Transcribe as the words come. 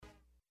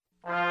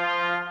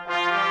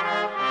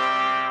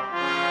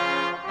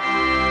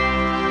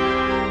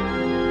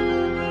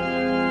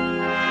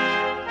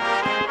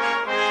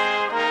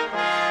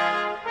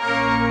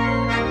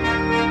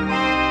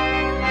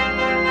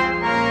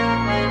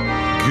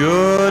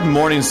Good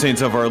morning,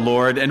 saints of our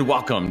Lord, and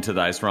welcome to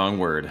Thy Strong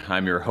Word.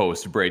 I'm your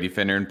host, Brady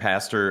Finner,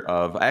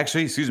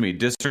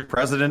 District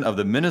President of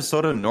the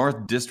Minnesota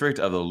North District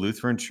of the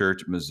Lutheran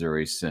Church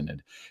Missouri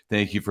Synod.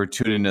 Thank you for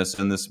tuning us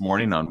in this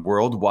morning on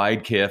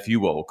Worldwide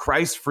KFUO.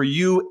 Christ for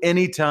you,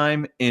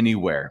 anytime,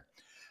 anywhere.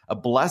 A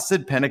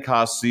blessed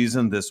Pentecost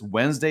season this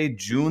Wednesday,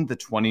 June the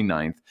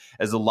 29th,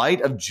 as the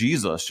light of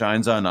Jesus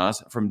shines on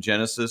us from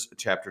Genesis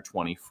chapter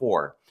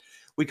 24.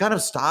 We kind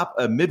of stop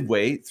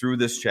midway through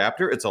this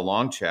chapter. It's a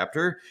long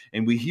chapter,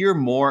 and we hear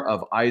more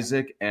of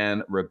Isaac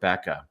and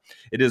Rebekah.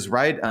 It is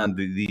right on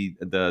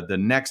the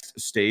next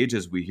stage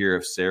as we hear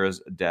of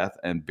Sarah's death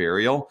and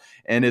burial,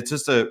 and it's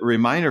just a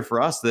reminder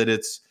for us that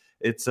it's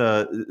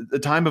a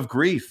time of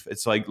grief.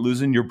 It's like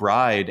losing your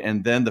bride,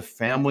 and then the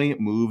family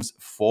moves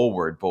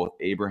forward. Both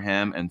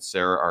Abraham and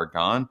Sarah are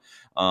gone.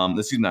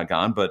 He's not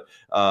gone, but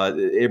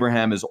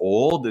Abraham is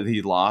old.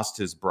 He lost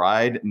his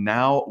bride.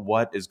 Now,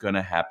 what is going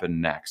to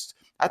happen next?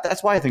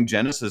 That's why I think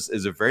Genesis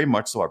is a very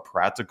much so a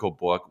practical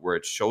book where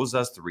it shows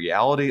us the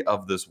reality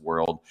of this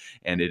world.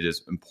 And it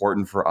is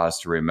important for us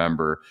to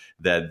remember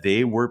that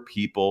they were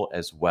people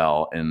as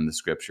well in the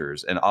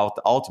scriptures. And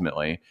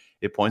ultimately,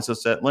 it points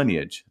us at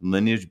lineage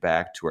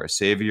back to our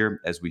Savior.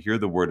 As we hear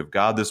the word of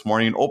God this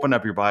morning, open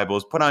up your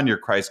Bibles, put on your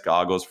Christ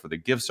goggles, for the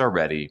gifts are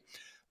ready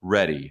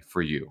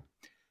for you.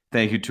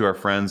 Thank you to our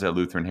friends at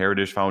Lutheran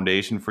Heritage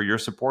Foundation for your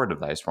support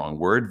of Thy Strong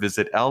Word.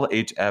 Visit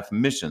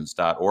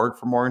lhfmissions.org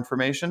for more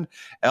information,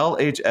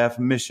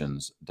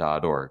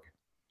 lhfmissions.org.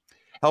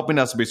 Helping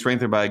us to be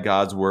strengthened by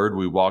God's Word,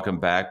 we welcome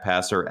back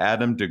Pastor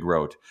Adam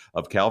DeGroat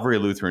of Calvary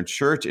Lutheran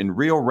Church in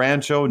Rio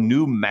Rancho,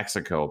 New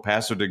Mexico.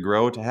 Pastor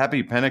DeGroat,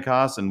 happy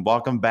Pentecost and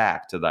welcome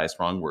back to Thy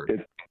Strong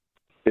Word.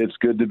 It's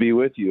good to be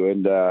with you,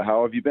 and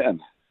how have you been?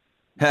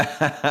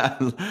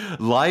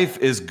 Life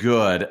is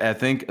good. I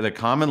think the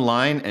common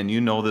line, and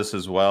you know this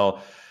as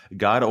well,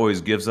 God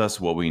always gives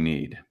us what we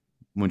need.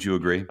 Wouldn't you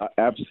agree?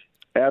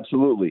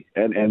 Absolutely.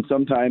 And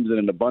sometimes in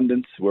an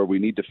abundance where we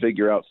need to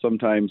figure out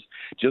sometimes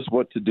just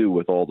what to do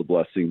with all the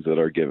blessings that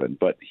are given.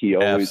 But he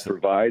always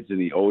provides, and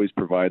he always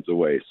provides a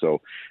way. So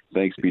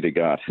thanks be to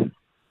God.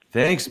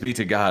 Thanks be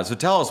to God. So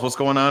tell us what's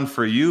going on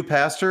for you,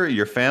 Pastor,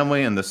 your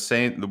family, and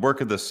the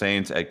work of the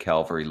saints at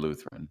Calvary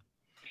Lutheran.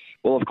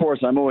 Well, of course,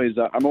 I'm always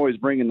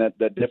bringing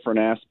that different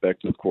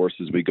aspect, of course,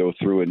 as we go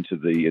through into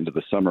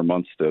the summer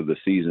months of the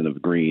season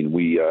of green.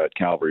 We at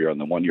Calvary are on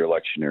the 1-year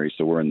lectionary,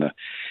 so we're in the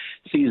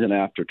season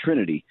after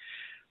Trinity,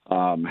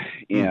 so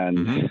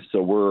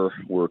we're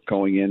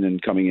going in and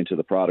coming into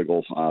the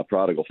prodigal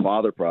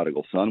father,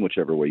 prodigal son,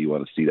 whichever way you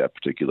want to see that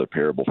particular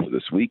parable for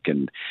this week,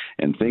 and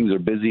things are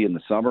busy in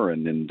the summer,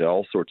 and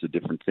all sorts of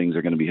different things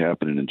are going to be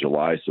happening in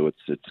July, so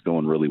it's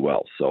going really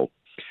well. So.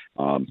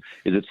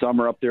 Is it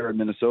summer up there in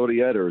Minnesota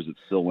yet, or is it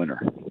still winter?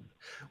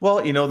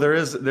 Well,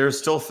 there's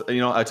still,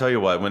 I tell you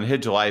what, when it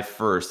hit July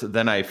 1st,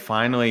 then I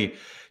finally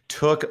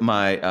took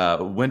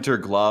my winter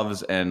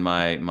gloves and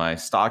my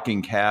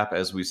stocking cap,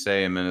 as we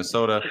say in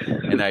Minnesota,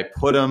 and I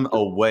put them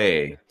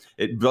away.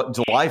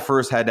 July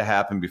 1st had to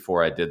happen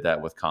before I did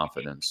that with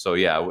confidence. So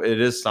yeah, it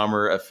is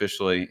summer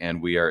officially,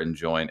 and we are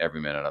enjoying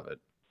every minute of it.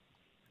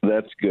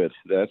 That's good.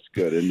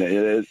 And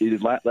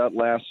that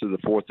lasts to the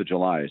 4th of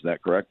July. Is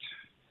that correct?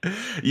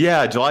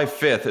 Yeah, July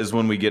 5th is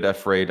when we get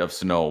afraid of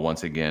snow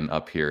once again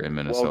up here in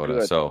Minnesota.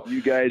 Well, so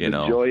you guys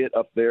enjoy it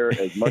up there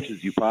as much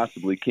as you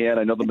possibly can.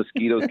 I know the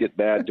mosquitoes get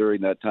bad during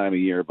that time of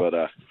year, but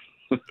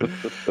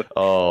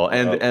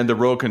and the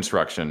road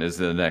construction is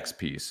the next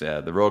piece.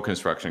 Yeah, the road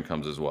construction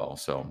comes as well.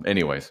 So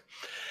anyways,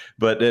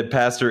 but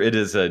Pastor, it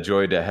is a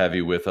joy to have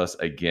you with us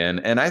again.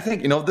 And I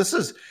think, this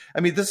is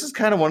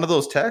kind of one of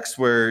those texts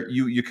where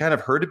you kind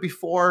of heard it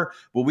before,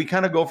 but we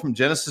kind of go from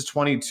Genesis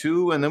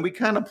 22 and then we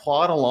kind of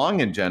plod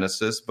along in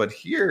Genesis. But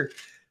here,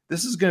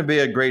 this is going to be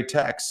a great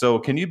text. So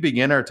can you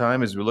begin our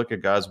time as we look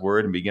at God's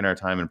word and begin our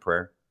time in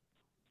prayer?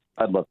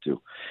 I'd love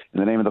to. In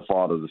the name of the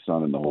Father, the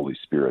Son, and the Holy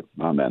Spirit.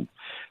 Amen.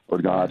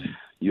 Lord God,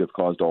 you have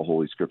caused all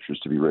holy scriptures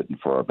to be written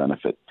for our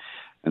benefit.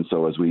 And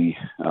so as we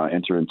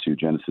enter into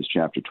Genesis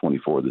chapter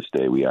 24 this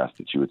day, we ask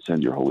that you would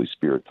send your Holy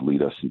Spirit to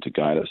lead us and to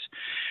guide us,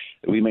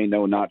 that we may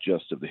know not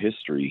just of the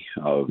history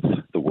of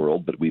the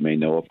world, but we may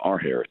know of our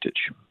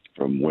heritage,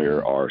 from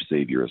where our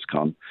Savior has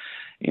come,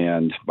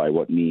 and by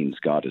what means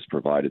God has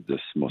provided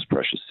this most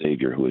precious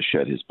Savior who has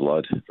shed his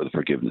blood for the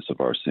forgiveness of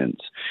our sins.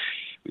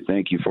 We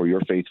thank you for your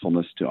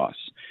faithfulness to us,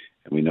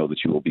 and we know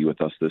that you will be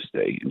with us this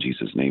day. In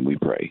Jesus' name we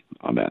pray.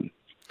 Amen.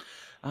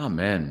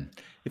 Amen.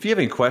 If you have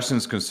any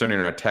questions concerning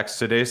our text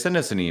today, send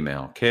us an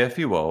email,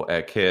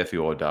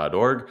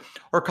 kfuo@kfuo.org,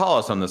 or call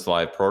us on this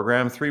live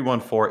program,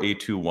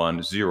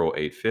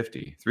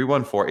 314-821-0850,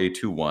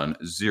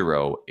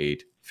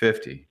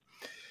 314-821-0850.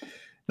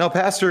 Now,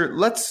 Pastor,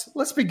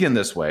 let's begin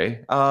this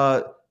way.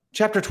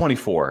 Chapter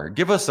 24.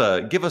 Give us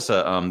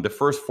the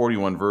first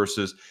 41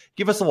 verses.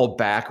 Give us a little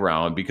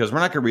background, because we're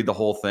not going to read the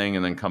whole thing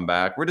and then come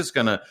back. We're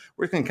gonna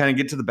kind of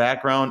get to the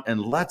background,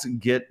 and let's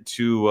get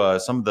to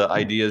some of the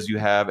ideas you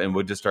have, and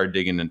we'll just start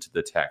digging into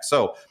the text.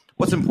 So,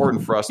 what's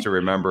important for us to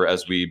remember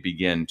as we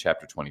begin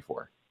chapter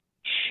 24?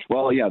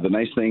 Well, yeah, the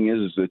nice thing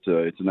is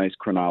it's a nice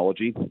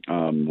chronology.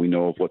 We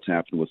know of what's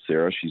happened with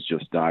Sarah. She's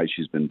just died.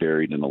 She's been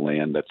buried in a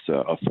land that's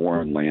a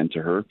foreign land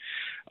to her.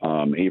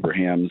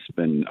 Abraham's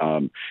been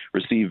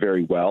received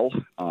very well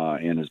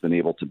and has been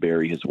able to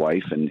bury his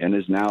wife and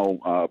is now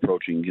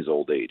approaching his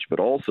old age. But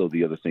also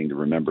the other thing to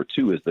remember,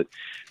 too, is that,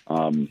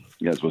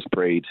 as was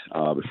prayed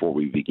before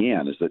we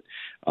began, is that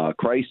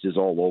Christ is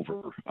all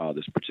over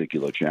this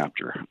particular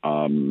chapter.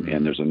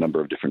 And there's a number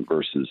of different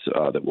verses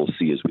that we'll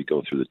see as we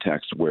go through the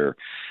text where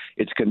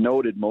it's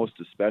connoted most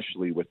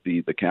especially with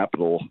the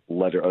capital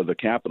letter, or the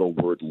capital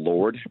word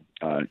Lord,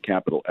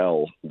 capital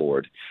L,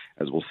 Lord,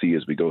 as we'll see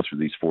as we go through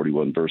these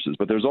 41 verses.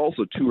 But there's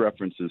also two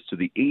references to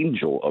the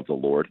angel of the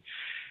Lord,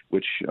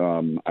 which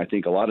I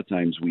think a lot of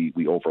times we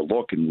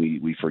overlook and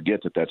we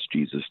forget that that's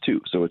Jesus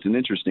too. So it's an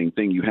interesting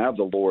thing. You have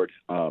the Lord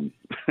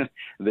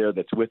there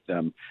that's with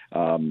them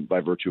by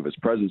virtue of his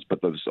presence,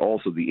 but there's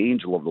also the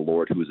angel of the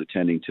Lord who is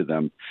attending to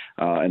them.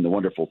 And the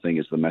wonderful thing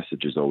is the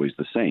message is always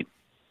the same.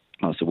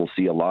 So we'll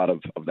see a lot of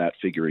that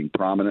figuring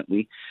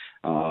prominently.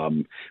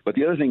 But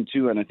the other thing,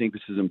 too, and I think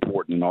this is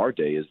important in our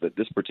day, is that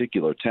this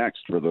particular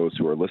text, for those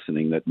who are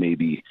listening that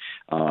maybe,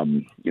 are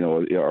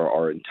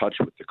in touch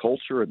with the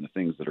culture and the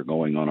things that are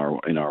going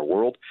on in our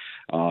world,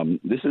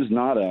 this is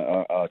not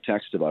a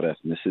text about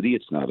ethnicity.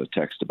 It's not a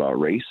text about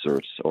race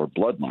or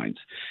bloodlines.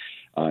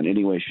 In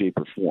any way, shape,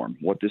 or form.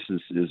 What this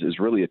is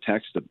really a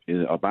text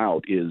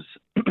about is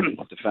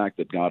the fact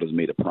that God has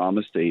made a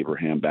promise to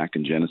Abraham back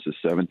in Genesis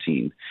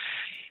 17.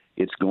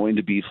 It's going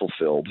to be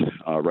fulfilled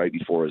right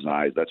before his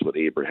eyes. That's what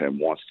Abraham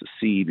wants to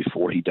see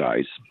before he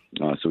dies.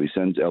 So he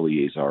sends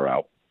Eliezer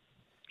out.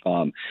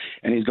 And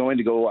he's going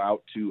to go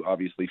out to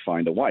obviously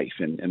find a wife.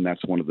 And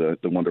that's one of the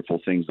wonderful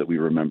things that we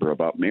remember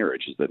about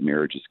marriage, is that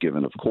marriage is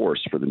given, of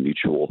course, for the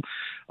mutual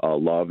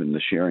love and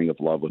the sharing of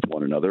love with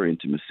one another,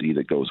 intimacy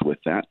that goes with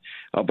that,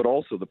 but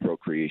also the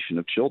procreation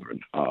of children,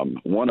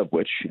 one of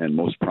which, and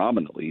most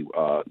prominently,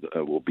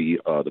 will be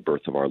the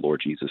birth of our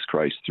Lord Jesus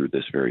Christ through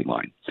this very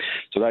line.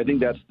 So I think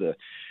that's the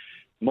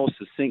most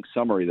succinct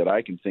summary that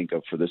I can think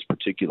of for this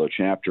particular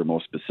chapter,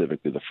 most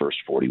specifically the first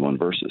 41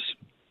 verses.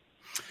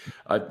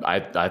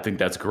 I think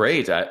that's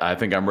great. I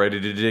think I'm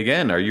ready to dig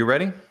in. Are you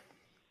ready?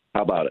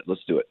 How about it?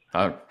 Let's do it.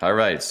 All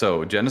right.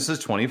 So Genesis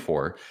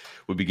 24,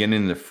 we'll begin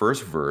in the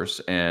first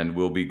verse, and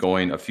we'll be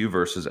going a few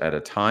verses at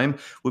a time.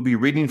 We'll be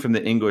reading from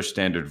the English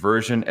Standard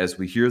Version as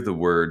we hear the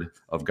word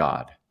of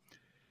God.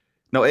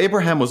 Now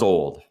Abraham was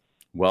old,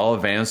 well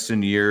advanced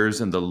in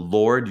years, and the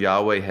Lord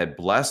Yahweh had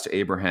blessed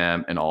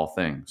Abraham in all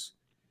things.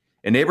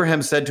 And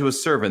Abraham said to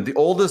his servant, the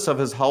oldest of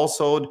his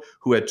household,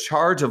 who had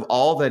charge of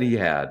all that he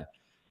had,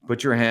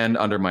 put your hand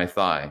under my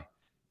thigh,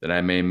 that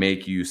I may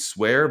make you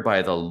swear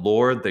by the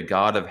Lord, the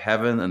God of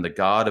heaven and the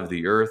God of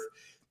the earth,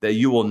 that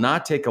you will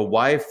not take a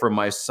wife for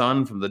my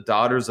son from the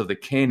daughters of the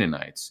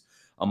Canaanites,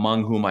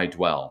 among whom I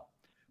dwell,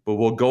 but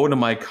will go to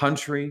my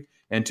country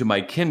and to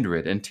my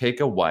kindred and take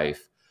a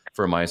wife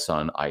for my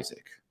son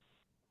Isaac.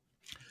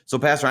 So,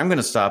 Pastor, I'm going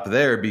to stop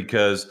there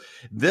because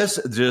this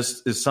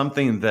just is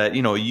something that,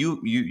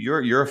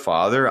 you're a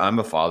father. I'm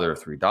a father of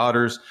 3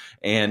 daughters,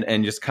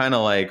 and just kind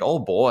of like, oh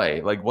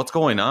boy, like what's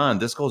going on?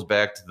 This goes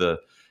back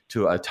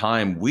to a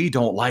time we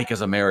don't like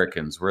as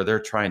Americans, where they're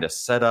trying to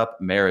set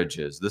up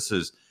marriages. This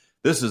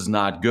is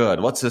not good.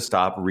 Let's just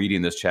stop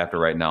reading this chapter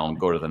right now and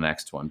go to the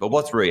next one. But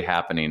what's really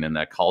happening in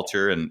that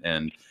culture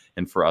and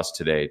for us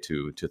today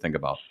to think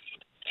about?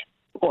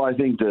 Well, I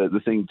think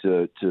the thing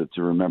to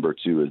remember,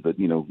 too, is that,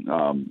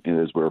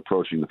 as we're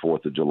approaching the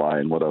 4th of July,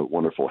 and what a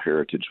wonderful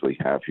heritage we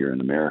have here in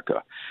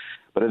America.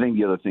 But I think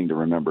the other thing to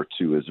remember,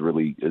 too, is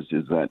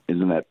that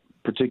in that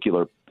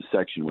particular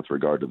section with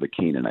regard to the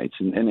Canaanites,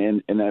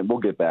 and we'll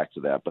get back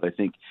to that. But I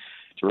think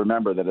to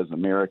remember that as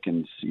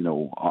Americans,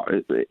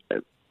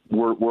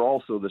 we're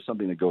also, there's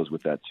something that goes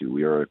with that, too.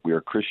 We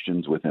are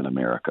Christians within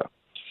America.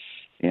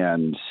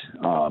 And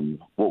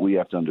what we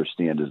have to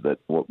understand is that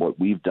what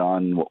we've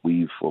done, what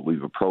we've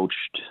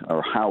approached,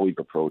 or how we've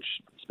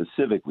approached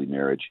specifically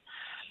marriage,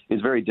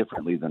 is very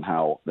differently than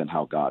how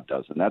God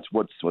does. And that's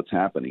what's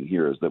happening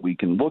here, is that we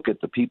can look at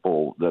the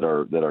people that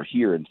are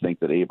here and think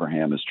that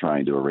Abraham is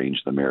trying to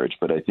arrange the marriage.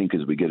 But I think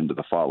as we get into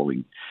the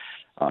following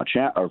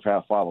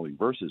following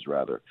verses,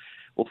 rather,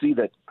 we'll see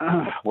that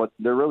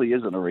there really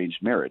is an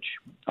arranged marriage.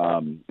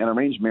 And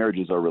arranged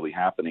marriages are really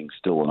happening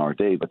still in our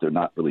day, but they're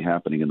not really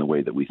happening in the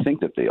way that we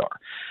think that they are.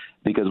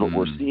 Because what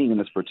we're seeing in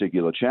this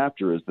particular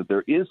chapter is that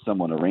there is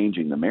someone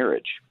arranging the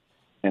marriage,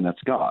 and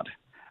that's God.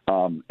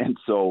 And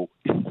so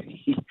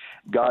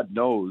God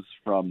knows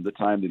from the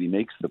time that he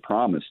makes the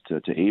promise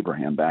to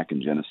Abraham back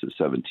in Genesis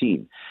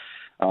 17,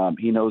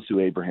 he knows who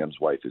Abraham's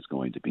wife is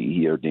going to be.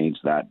 He ordains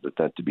that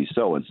to be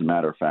so. As a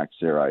matter of fact,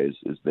 Sarah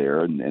is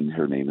there, and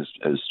her name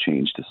is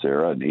changed to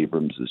Sarah, and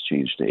Abram's is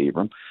changed to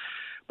Abram.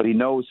 But he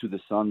knows who the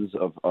sons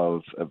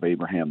of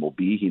Abraham will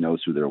be. He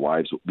knows who their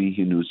wives will be.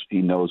 He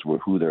knows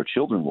who their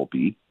children will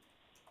be.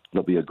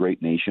 There'll be a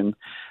great nation,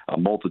 a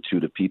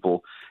multitude of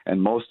people,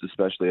 and most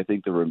especially, I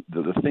think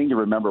the thing to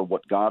remember,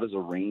 what God is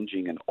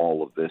arranging in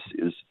all of this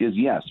is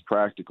yes,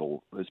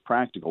 practical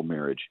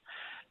marriage.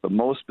 but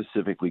most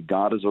specifically,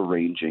 God is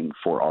arranging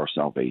for our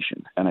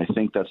salvation. And I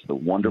think that's the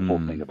wonderful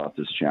thing about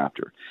this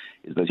chapter,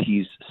 is that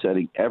he's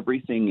setting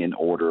everything in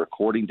order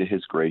according to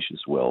his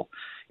gracious will,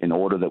 in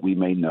order that we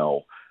may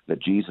know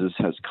that Jesus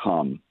has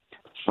come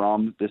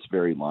from this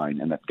very line,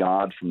 and that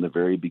God from the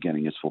very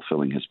beginning is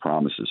fulfilling his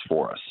promises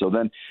for us. So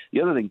then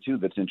the other thing too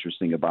that's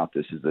interesting about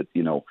this is that,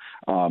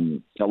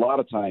 a lot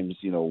of times,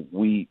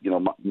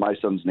 my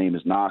son's name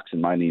is Knox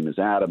and my name is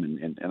Adam.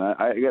 And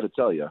I got to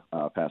tell you,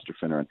 Pastor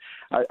Finneran,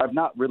 I've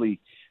not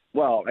really,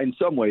 well, in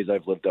some ways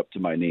I've lived up to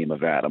my name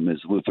of Adam, as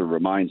Luther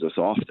reminds us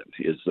often,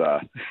 is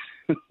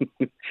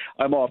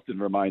I'm often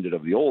reminded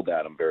of the old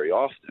Adam very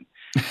often,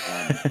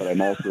 but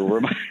I'm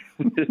also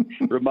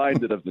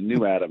reminded of the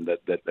new Adam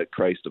that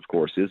Christ, of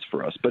course, is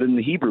for us. But in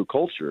the Hebrew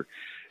culture,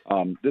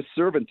 this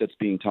servant that's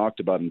being talked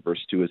about in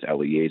verse 2 is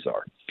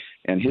Eleazar,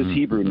 and his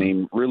Hebrew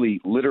name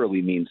really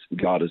literally means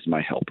God is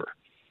my helper.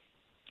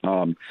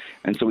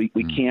 And so we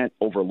can't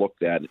overlook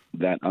that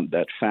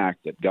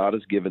fact that God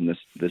has given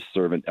this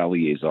servant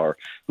Eleazar,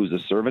 who's a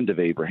servant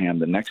of Abraham,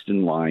 the next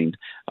in line,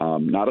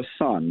 not a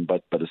son,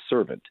 but a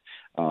servant,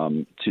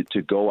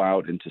 to go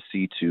out and to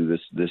see to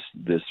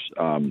this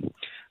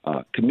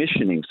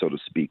commissioning, so to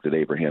speak, that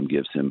Abraham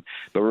gives him.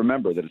 But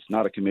remember that it's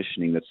not a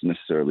commissioning that's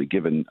necessarily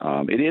given.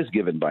 It is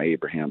given by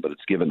Abraham, but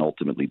it's given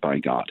ultimately by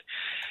God.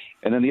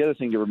 And then the other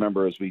thing to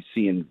remember, as we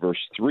see in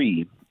verse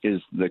 3,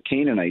 is the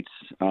Canaanites,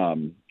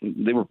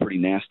 they were pretty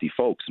nasty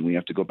folks, and we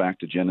have to go back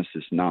to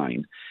Genesis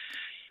 9,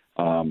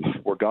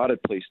 where God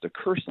had placed a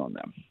curse on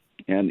them.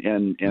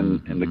 And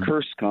the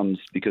curse comes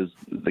because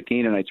the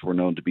Canaanites were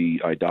known to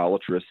be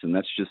idolatrous, and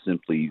that's just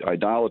simply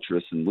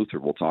idolatrous, and Luther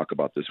will talk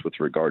about this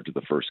with regard to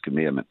the first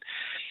commandment,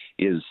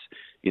 is,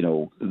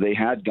 they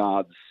had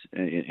gods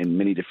in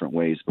many different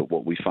ways, but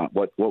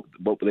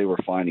what they were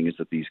finding is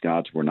that these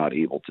gods were not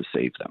able to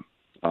save them.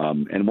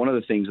 And one of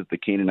the things that the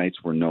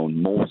Canaanites were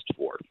known most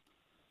for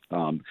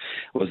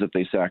was that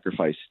they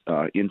sacrificed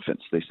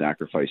infants, they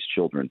sacrificed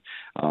children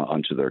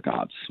unto their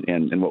gods.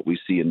 And what we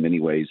see in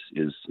many ways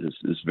is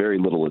very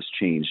little has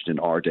changed in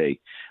our day.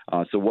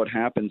 So what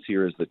happens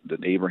here is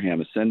that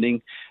Abraham is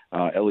sending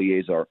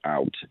Eleazar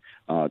out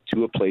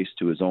to a place,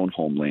 to his own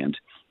homeland.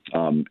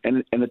 And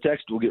the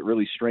text will get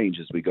really strange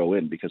as we go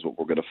in, because what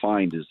we're going to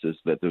find is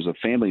that there's a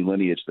family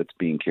lineage that's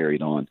being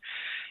carried on.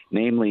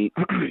 Namely,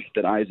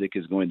 that Isaac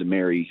is going to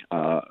marry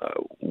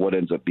what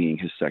ends up being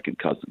his second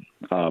cousin.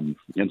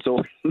 And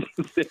so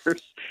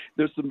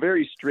there's some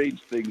very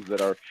strange things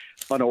that are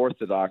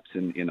unorthodox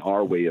in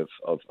our way of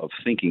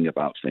thinking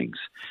about things.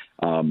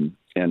 And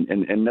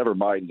never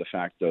mind the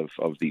fact of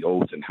the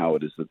oath and how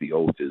it is that the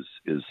oath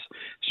is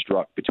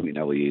struck between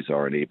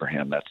Eleazar and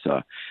Abraham. That's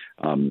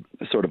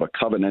sort of a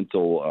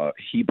covenantal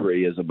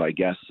Hebraism, I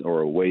guess,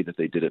 or a way that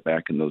they did it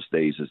back in those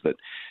days, is that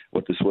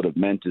what this would have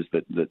meant is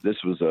that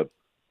this was a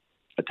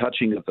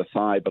touching of the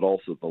thigh, but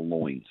also the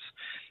loins.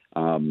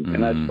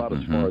 And that's about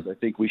as far as I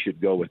think we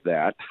should go with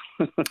that.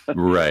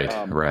 Right.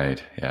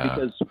 Yeah.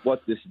 Because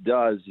what this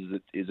does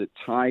is it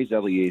ties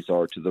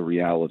Eleazar to the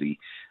reality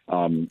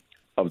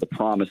of the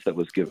promise that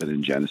was given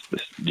in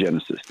Genesis,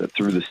 that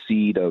through the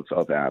seed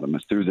of Adam,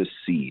 through this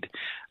seed,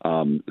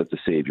 that the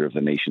Savior of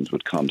the nations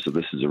would come. So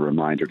this is a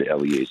reminder to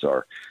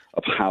Eleazar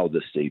of how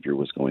the Savior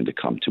was going to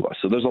come to us.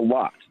 So there's a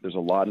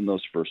lot in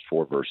those first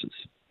 4 verses.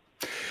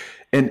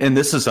 And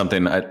this is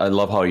something I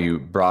love how you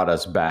brought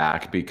us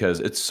back, because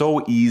it's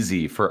so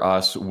easy for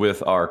us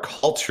with our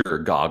culture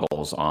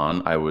goggles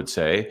on, I would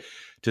say,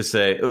 to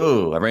say,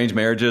 oh, arranged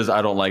marriages,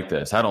 I don't like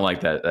this. I don't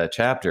like that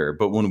chapter.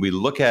 But when we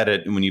look at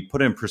it and when you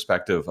put it in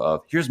perspective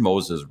of, here's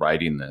Moses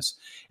writing this,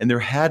 and there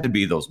had to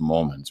be those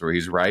moments where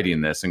he's writing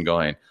this and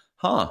going,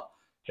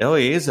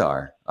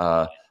 Eleazar,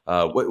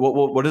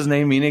 what does his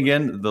name mean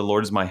again? The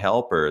Lord is my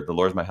help, or the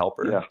Lord is my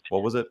helper? Yeah.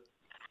 What was it?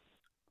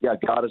 Yeah,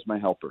 God is my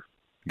helper.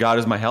 God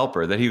is my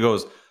helper. That he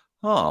goes,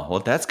 oh,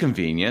 well, that's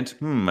convenient.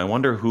 I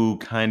wonder who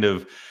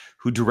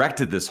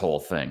directed this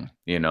whole thing,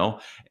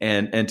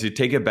 and to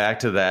take it back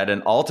to that.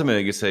 And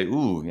ultimately you say,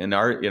 ooh, in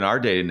our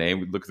day and age,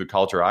 we look through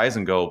culture eyes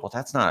and go, well,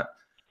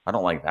 I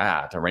don't like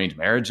that. Arranged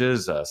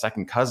marriages,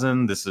 second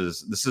cousin, this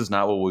is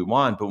not what we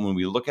want. But when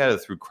we look at it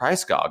through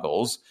Christ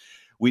goggles,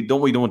 we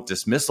don't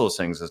dismiss those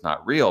things as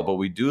not real, but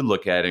we do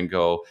look at it and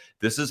go,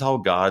 this is how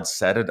God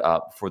set it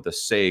up for the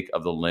sake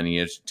of the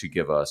lineage to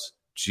give us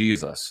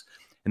Jesus.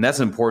 And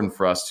that's important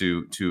for us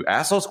to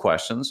ask those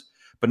questions,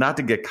 but not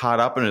to get caught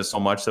up in it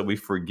so much that we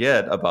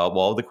forget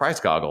about, the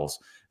Christ goggles.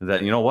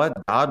 That,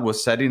 God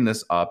was setting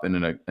this up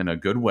in a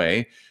good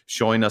way,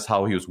 showing us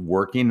how he was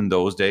working in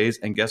those days.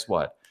 And guess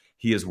what?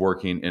 He is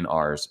working in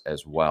ours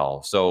as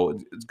well.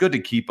 So it's good to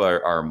keep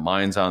our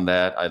minds on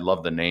that. I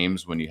love the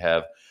names when you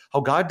have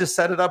how God just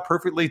set it up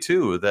perfectly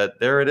too, that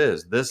there it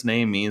is. This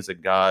name means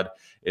that God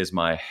is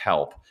my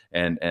help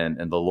and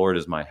the Lord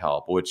is my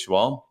help, which,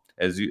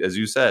 as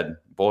you said,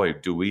 boy,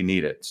 do we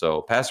need it.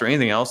 So, Pastor,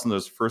 anything else in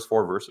those first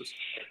 4 verses?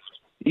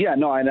 Yeah,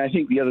 no, and I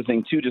think the other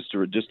thing too, just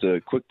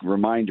a quick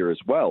reminder as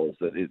well, is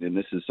that, and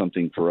this is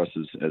something for us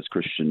as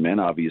Christian men,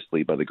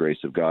 obviously by the grace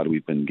of God,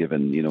 we've been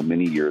given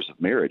many years of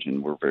marriage,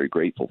 and we're very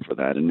grateful for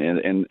that.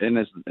 And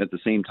as, at the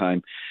same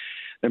time,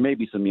 there may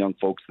be some young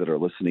folks that are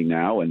listening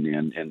now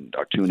and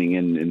are tuning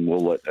in and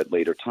will at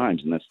later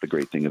times, and that's the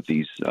great thing of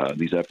these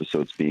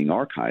episodes being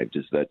archived,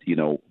 is that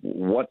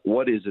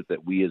what is it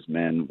that we as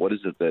men, what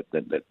is it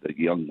that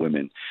young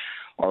women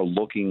are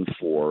looking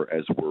for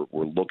as we're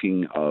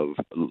looking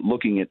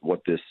at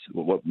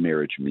what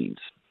marriage means.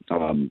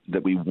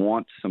 That we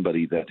want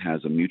somebody that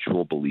has a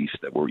mutual belief,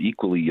 that we're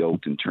equally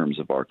yoked in terms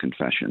of our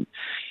confession.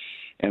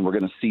 And we're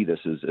going to see this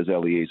as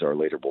Eleazar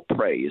later will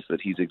pray, is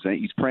that he's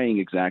praying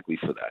exactly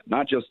for that.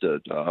 Not just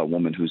a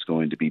woman who's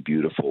going to be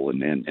beautiful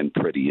and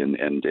pretty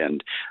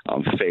and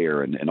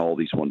fair and all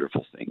these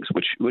wonderful things,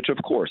 which of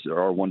course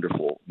are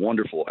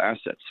wonderful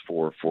assets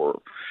for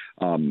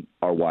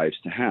our wives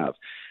to have.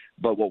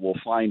 But what we'll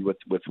find with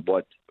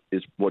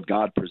what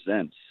God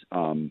presents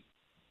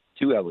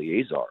to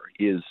Eleazar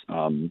is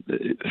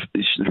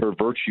her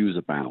virtues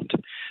abound,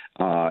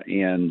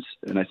 and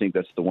I think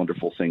that's the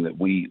wonderful thing that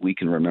we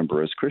can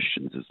remember as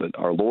Christians, is that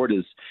our Lord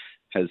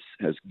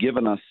has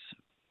given us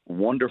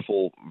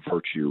wonderful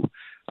virtue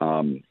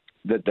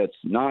that's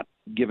not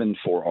given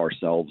for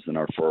ourselves and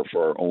for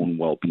our own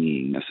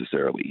well-being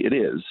necessarily. It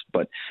is,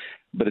 but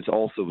it's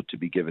also to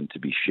be given to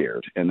be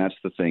shared. And that's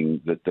the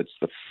thing that's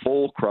the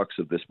full crux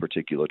of this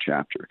particular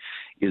chapter,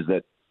 is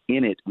that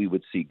in it we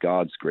would see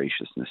God's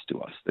graciousness to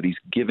us, that he's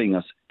giving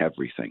us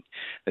everything,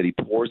 that he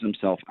pours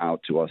himself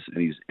out to us,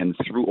 and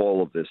through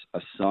all of this,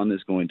 a son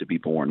is going to be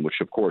born,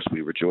 which of course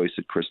we rejoice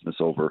at Christmas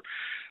over.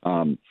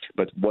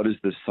 But what does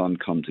this son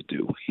come to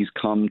do? He's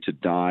come to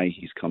die,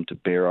 he's come to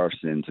bear our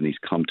sins, and he's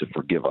come to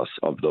forgive us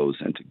of those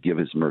and to give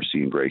his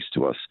mercy and grace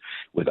to us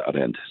without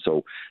end.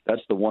 So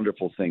that's the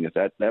wonderful thing,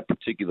 that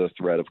particular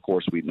thread, of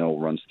course, we know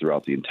runs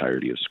throughout the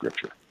entirety of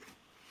Scripture.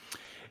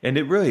 And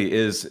it really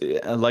is.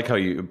 I like how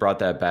you brought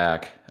that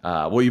back.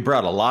 You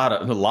brought a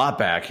lot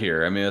back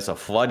here. I mean, it's a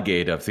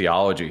floodgate of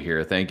theology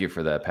here. Thank you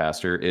for that,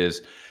 Pastor.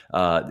 Is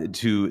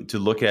to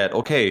look at,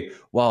 okay,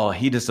 well,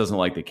 he just doesn't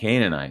like the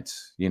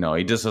Canaanites. He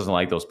just doesn't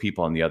like those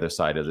people on the other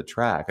side of the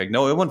track. Like,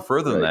 no, it went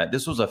further than that.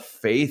 This was a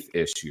faith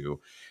issue,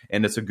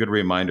 and it's a good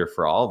reminder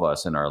for all of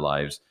us in our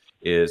lives.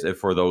 Is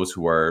for those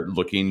who are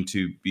looking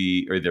to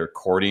be either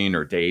courting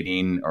or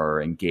dating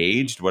or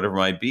engaged, whatever it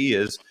might be,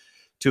 is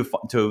to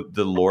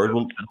the Lord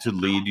to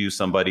lead you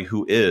somebody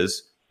who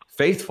is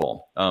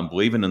faithful,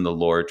 believing in the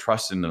Lord,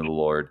 trusting in the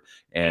Lord,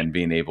 and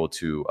being able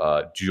to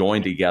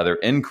join together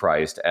in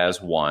Christ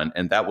as one.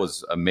 And that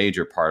was a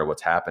major part of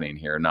what's happening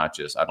here. Not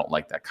just, I don't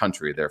like that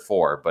country,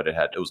 therefore, but it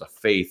was a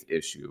faith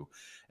issue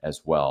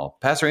as well.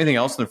 Pastor, anything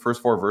else in the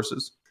first 4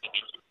 verses?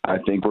 I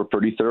think we're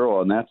pretty thorough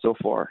on that so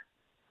far.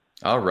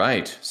 All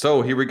right.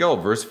 So here we go.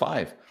 Verse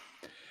 5.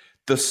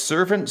 The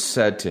servant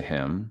said to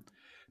him,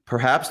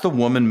 "Perhaps the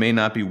woman may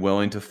not be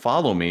willing to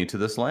follow me to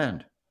this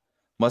land.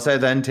 Must I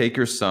then take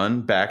your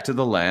son back to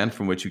the land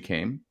from which you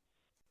came?"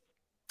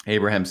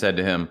 Abraham said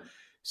to him,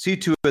 "See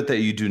to it that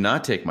you do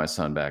not take my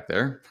son back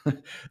there.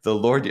 The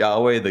Lord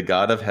Yahweh, the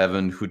God of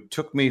heaven, who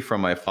took me from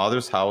my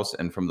father's house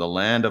and from the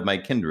land of my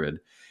kindred,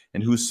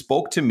 and who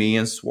spoke to me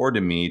and swore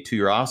to me, to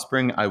your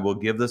offspring I will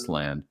give this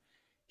land.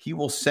 He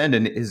will send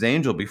his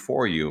angel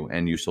before you,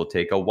 and you shall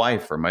take a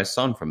wife for my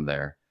son from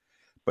there.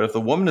 But if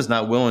the woman is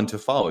not willing to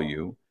follow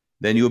you,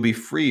 then you will be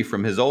free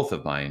from his oath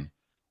of mine.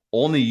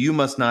 Only you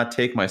must not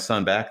take my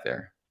son back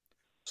there."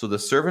 So the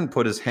servant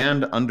put his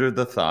hand under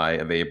the thigh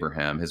of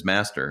Abraham, his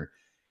master,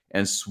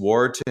 and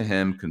swore to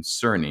him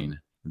concerning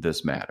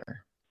this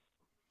matter.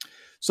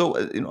 So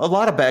a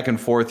lot of back and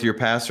forth here,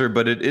 Pastor,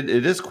 but it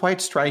is quite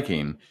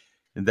striking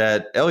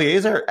that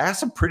Eleazar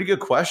asked a pretty good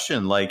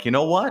question. Like, you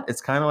know what?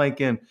 It's kind of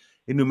like in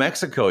New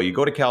Mexico, you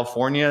go to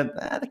California,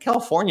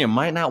 California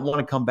might not want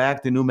to come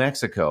back to New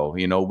Mexico,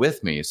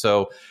 with me.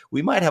 So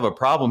we might have a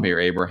problem here,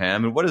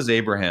 Abraham. And what does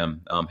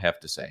Abraham have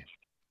to say?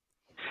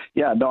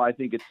 Yeah, no, I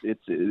think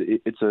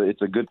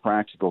it's a good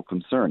practical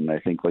concern. And I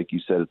think, like you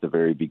said at the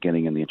very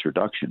beginning in the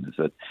introduction, is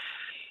that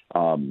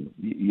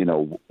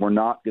we're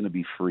not going to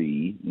be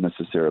free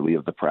necessarily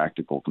of the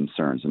practical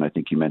concerns, and I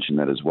think you mentioned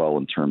that as well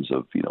in terms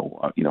of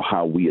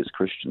how we as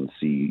Christians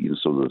see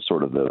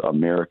sort of the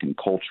American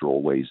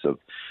cultural ways of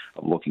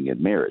looking at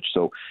marriage.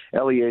 So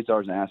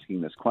Eleazar is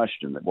asking this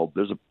question that, well,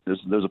 there's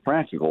a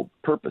practical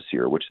purpose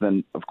here, which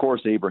then of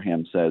course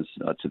Abraham says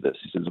to this.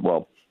 He says,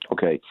 well,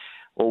 okay.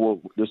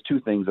 Well, there's 2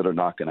 things that are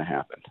not going to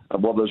happen.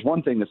 Well, there's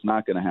one thing that's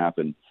not going to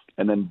happen,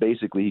 and then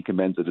basically he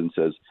commends it and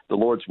says, the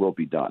Lord's will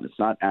be done. It's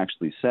not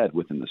actually said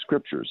within the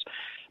Scriptures,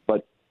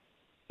 but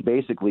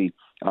basically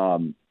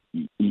I'm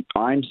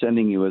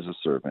sending you as a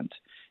servant.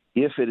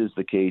 If it is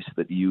the case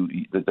that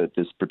that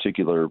this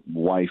particular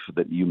wife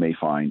that you may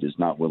find is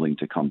not willing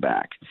to come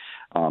back,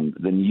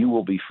 then you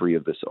will be free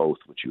of this oath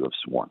which you have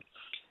sworn.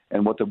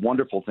 And what the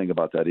wonderful thing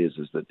about that is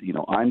that,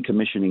 I'm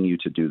commissioning you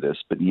to do this,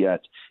 but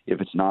yet if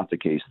it's not the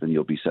case, then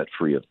you'll be set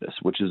free of this,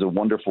 which is a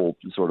wonderful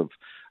sort of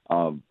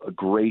a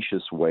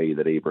gracious way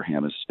that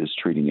Abraham is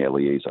treating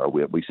Eleazar.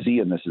 We see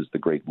in this is the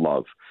great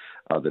love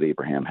that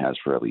Abraham has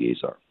for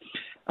Eleazar.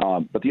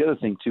 But the other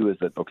thing, too, is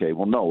that,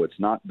 no, it's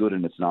not good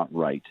and it's not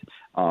right,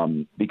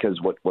 because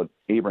what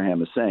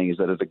Abraham is saying is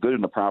that at a good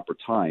and a proper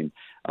time,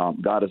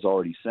 God has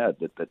already said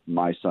that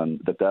my son,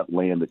 that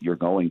land that you're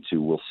going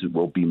to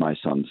will be my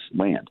son's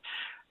land.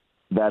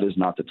 That is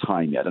not the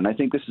time yet. And I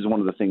think this is one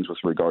of the things with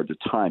regard to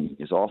timing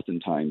is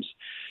oftentimes,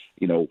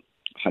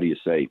 how do you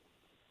say,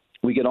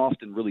 we get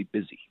often really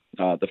busy.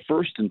 The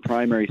first and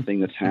primary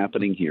thing that's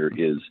happening here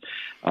is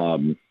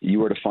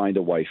you are to find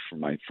a wife for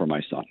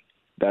my son.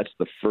 That's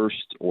the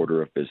first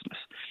order of business.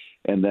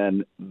 And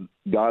then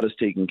God is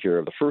taking care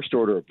of the first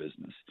order of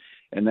business.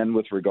 And then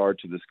with regard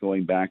to this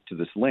going back to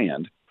this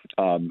land,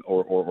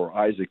 or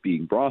Isaac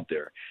being brought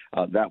there,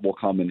 that will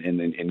come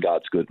in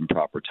God's good and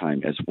proper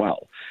time as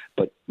well,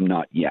 but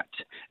not yet.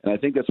 And I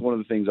think that's one of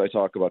the things I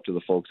talk about to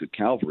the folks at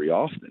Calvary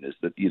often is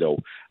that,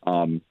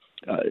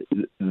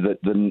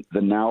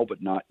 the now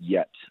but not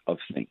yet of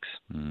things.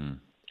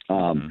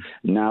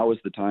 Now is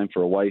the time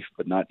for a wife,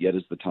 but not yet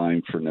is the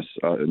time for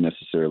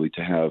necessarily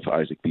to have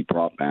Isaac be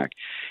brought back.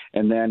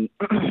 And then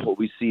what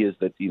we see is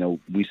that,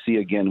 we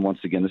see once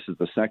again, this is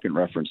the second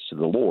reference to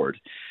the Lord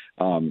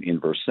in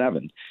verse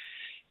 7,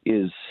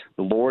 is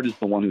the Lord is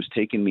the one who's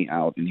taken me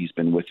out and he's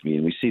been with me.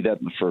 And we see that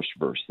in the first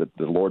verse, that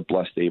the Lord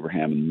blessed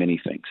Abraham in many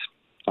things.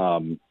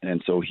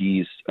 And so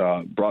he's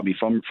brought me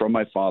from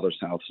my father's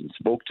house and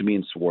spoke to me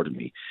and swore to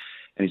me.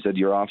 And he said,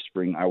 your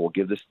offspring, I will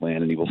give this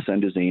land, and he will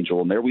send his angel.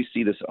 And there we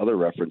see this other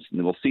reference,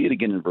 and we'll see it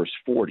again in verse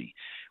 40,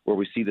 where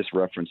we see this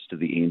reference to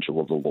the angel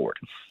of the Lord.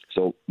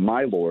 So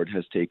my Lord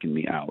has taken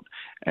me out,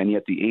 and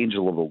yet the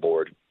angel of the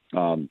Lord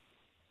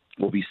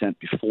will be sent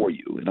before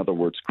you. In other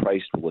words,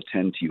 Christ will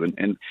attend to you.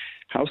 And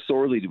how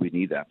sorely do we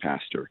need that,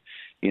 Pastor,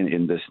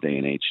 in this day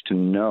and age, to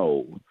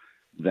know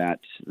that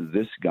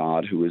this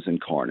God who is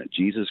incarnate,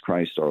 Jesus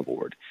Christ our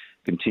Lord,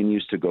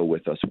 continues to go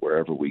with us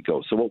wherever we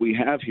go. So what we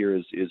have here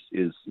is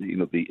the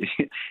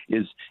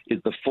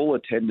full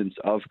attendance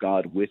of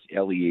God with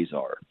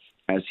Eleazar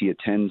as he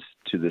attends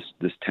to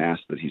this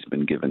task that he's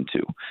been given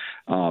to.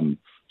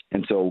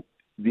 And so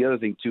the other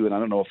thing too, and I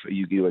don't know if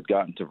you had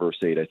gotten to verse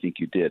 8, I think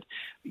you did,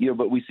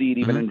 but we see it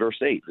even in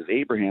verse 8 that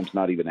Abraham's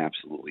not even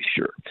absolutely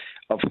sure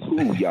of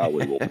who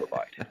Yahweh will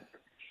provide.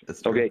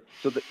 That's true. Okay,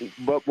 so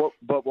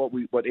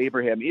what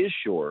Abraham is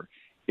sure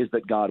is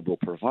that God will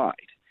provide.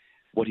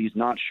 What he's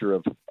not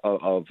sure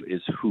of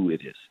is who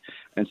it is.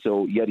 And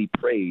so yet he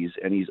prays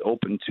and he's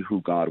open to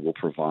who God will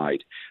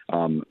provide,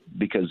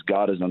 because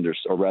God is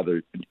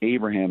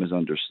Abraham is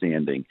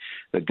understanding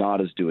that God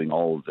is doing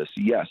all of this,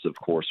 yes, of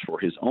course, for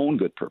his own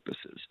good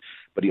purposes,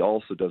 but he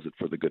also does it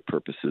for the good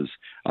purposes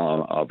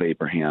of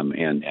Abraham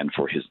and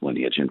for his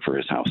lineage and for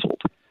his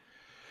household.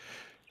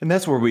 And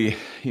that's where we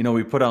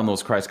put on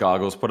those Christ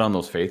goggles, put on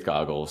those faith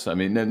goggles. I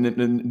mean,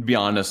 and be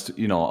honest,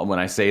 when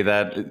I say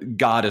that,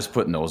 God is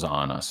putting those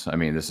on us. I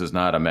mean, this is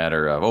not a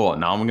matter of,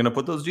 now I'm going to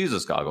put those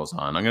Jesus goggles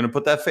on. I'm going to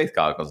put that faith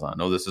goggles on.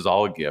 No, this is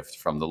all a gift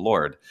from the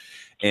Lord.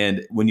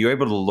 And when you're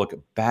able to look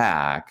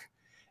back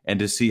and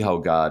to see how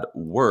God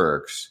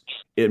works,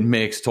 it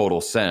makes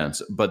total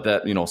sense. But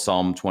that,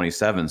 Psalm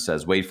 27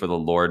 says, wait for the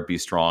Lord, be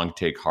strong,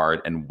 take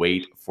heart, and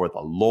wait for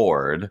the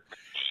Lord.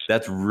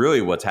 That's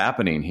really what's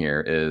happening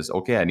here is,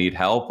 okay, I need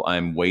help.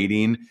 I'm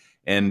waiting.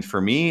 And for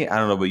me, I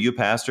don't know about you,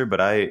 Pastor, but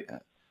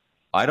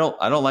I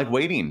don't like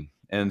waiting.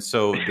 And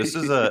so this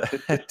is a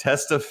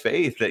test of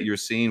faith that you're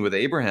seeing with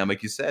Abraham.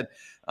 Like you said,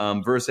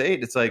 verse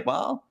 8, it's like,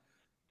 well,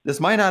 this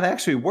might not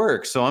actually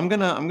work. So I'm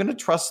going to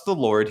trust the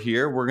Lord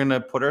here. We're going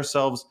to put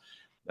ourselves,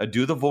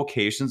 do the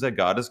vocations that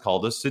God has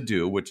called us to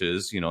do, which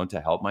is,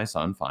 to help my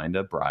son find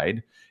a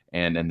bride.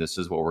 And this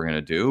is what we're going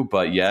to do.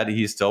 But yet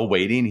he's still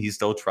waiting. He's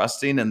still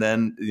trusting. And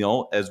then,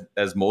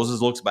 as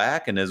Moses looks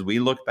back and as we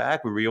look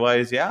back, we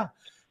realize,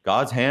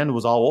 God's hand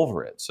was all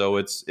over it. So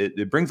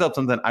it brings up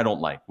something I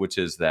don't like, which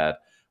is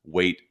that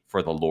wait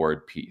for the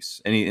Lord piece.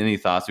 Any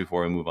thoughts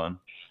before we move on?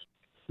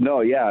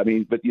 No, yeah. I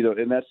mean, but,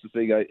 and that's the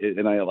thing.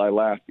 I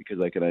laugh because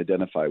I can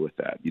identify with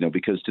that,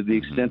 because to the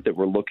extent that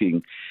we're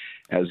looking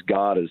as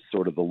God is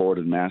sort of the Lord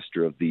and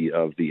Master of the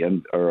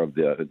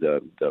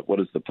what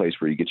is the place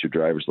where you get your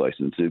driver's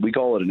license? We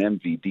call it an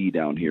MVD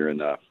down here in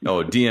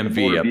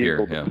DMV up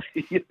here.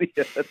 Yeah.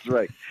 Yeah, that's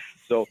right.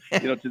 So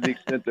to the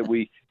extent that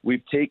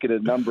we've taken a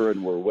number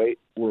and we're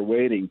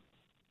waiting.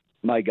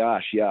 My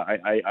gosh, yeah,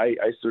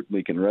 I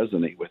certainly can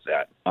resonate with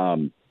that.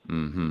 And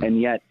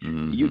yet,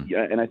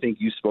 and I think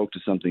you spoke to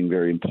something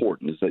very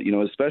important, is that,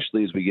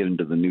 especially as we get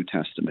into the New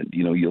Testament,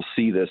 you'll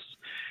see this.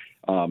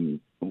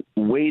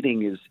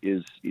 Waiting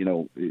is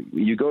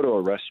you go to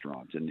a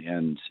restaurant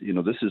and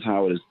this is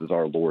how it is that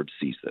our Lord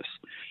sees this.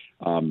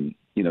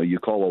 You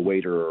call a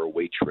waiter or a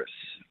waitress,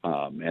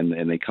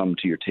 and they come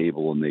to your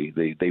table and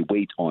they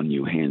wait on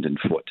you hand and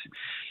foot.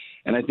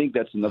 And I think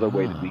that's another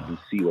way that we can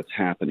see what's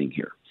happening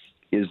here,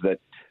 is that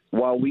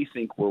while we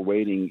think we're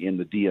waiting in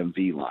the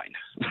DMV line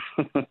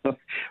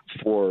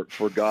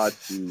for God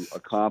to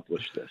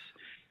accomplish this,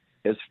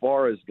 as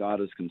far as God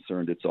is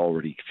concerned, it's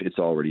already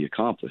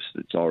accomplished.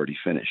 It's already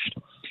finished.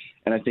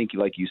 And I think,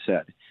 like you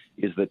said,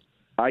 is that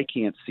I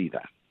can't see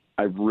that.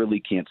 I really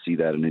can't see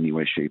that in any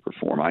way, shape, or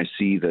form. I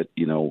see that,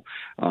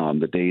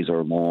 the days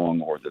are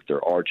long, or that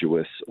they're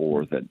arduous,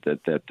 or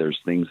that there's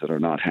things that are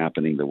not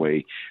happening the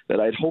way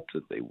that I'd hoped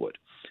that they would.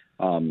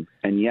 And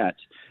yet,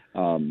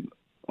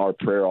 our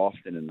prayer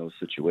often in those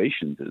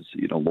situations is,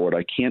 Lord,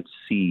 I can't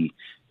see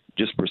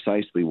just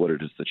precisely what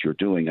it is that you're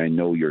doing. I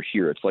know you're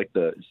here. It's like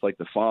the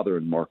Father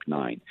in Mark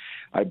 9.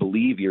 I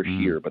believe you're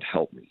here, but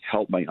help me.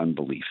 Help my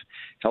unbelief.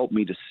 Help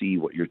me to see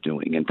what you're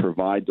doing, and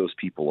provide those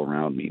people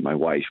around me, my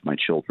wife, my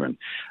children,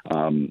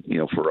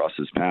 for us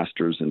as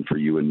pastors, and for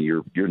you in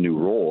your new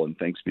role. And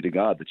thanks be to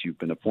God that you've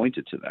been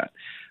appointed to that.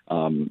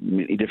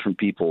 Many different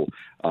people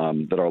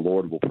that our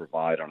Lord will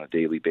provide on a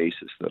daily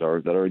basis that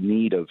are in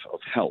need of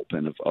help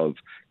and of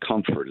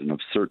comfort and of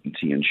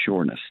certainty and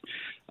sureness.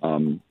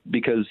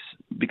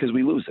 Because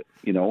we lose it,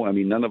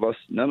 none of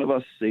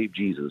us save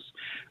Jesus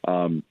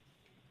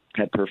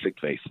had perfect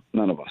faith.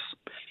 None of us.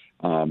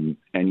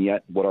 And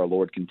yet what our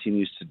Lord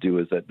continues to do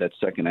is that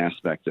second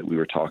aspect that we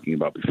were talking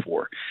about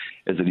before,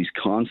 is that he's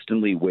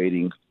constantly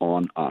waiting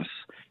on us,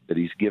 that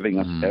he's giving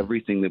us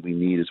everything that we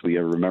need, as we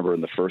remember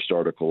in the first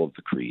article of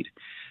the Creed.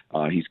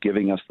 He's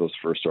giving us those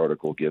first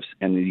article gifts,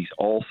 and he's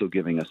also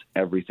giving us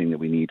everything that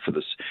we need for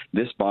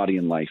this body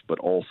and life, but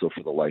also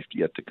for the life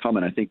yet to come.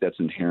 And I think that's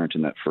inherent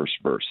in that first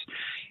verse,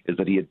 is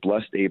that he had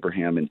blessed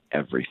Abraham in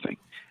everything.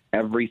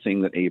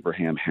 Everything that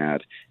Abraham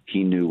had,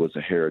 he knew was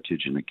a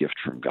heritage and a gift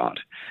from God.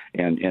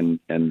 And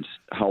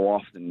how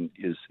often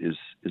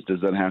does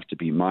that have to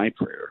be my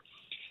prayer?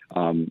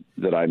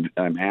 That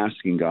I'm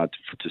asking God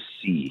to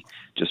see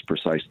just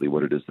precisely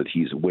what it is that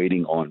he's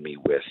waiting on me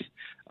with,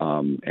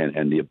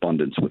 and the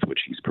abundance with which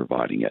he's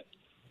providing it.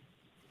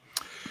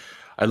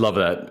 I love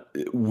that.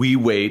 We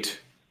wait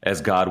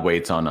as God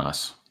waits on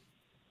us.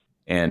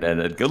 And a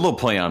little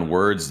play on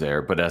words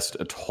there, but that's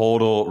a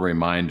total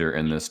reminder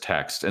in this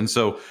text. And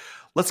so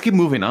let's keep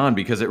moving on,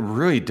 because it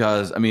really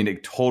does.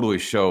 It totally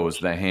shows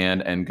the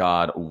hand and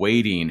God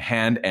waiting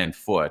hand and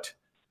foot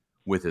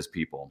with his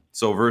people.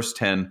 So verse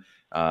 10,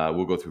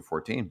 we'll go through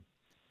 14.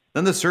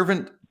 Then the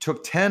servant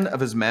took 10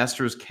 of his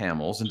master's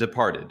camels and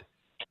departed,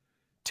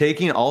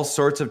 taking all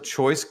sorts of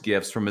choice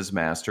gifts from his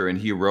master, and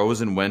he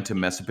rose and went to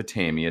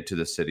Mesopotamia, to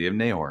the city of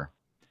Nahor.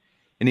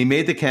 And he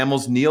made the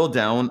camels kneel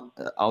down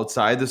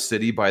outside the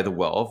city by the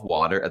well of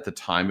water at the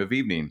time of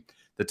evening,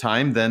 the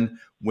time then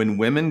when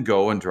women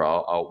go and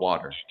draw out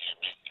water.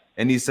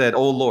 And he said,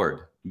 O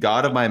Lord,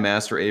 God of my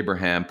master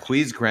Abraham,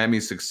 please grant me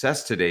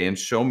success today and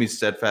show me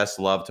steadfast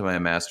love to my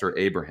master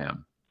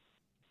Abraham.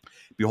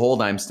 Behold,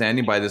 I am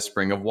standing by the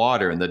spring of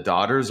water, and the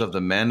daughters of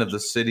the men of the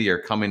city are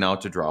coming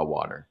out to draw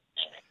water.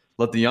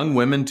 Let the young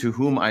women to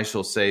whom I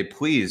shall say,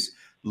 please,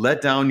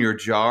 let down your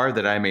jar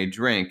that I may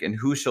drink, and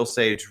who shall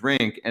say,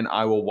 drink, and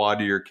I will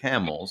water your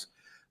camels,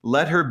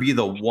 let her be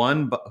the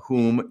one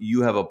whom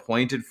you have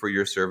appointed for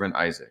your servant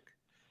Isaac.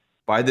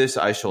 By this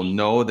I shall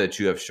know that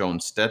you have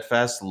shown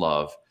steadfast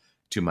love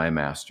to my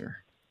master.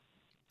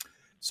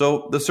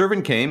 So the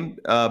servant came,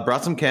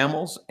 brought some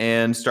camels,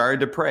 and started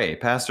to pray.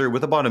 Pastor,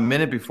 with about a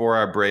minute before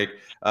our break,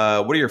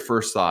 what are your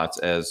first thoughts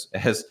as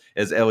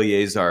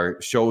Eleazar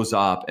shows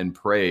up and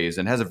prays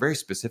and has a very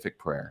specific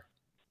prayer?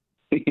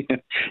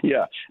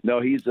 Yeah,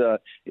 no, he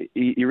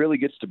really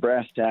gets to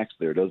brass tacks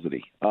there, doesn't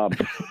he?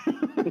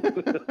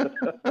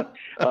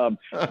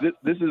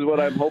 This is what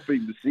I'm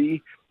hoping to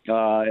see,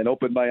 and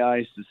open my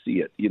eyes to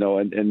see it,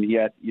 and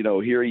yet,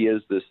 here he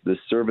is, this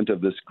servant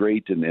of this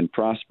great and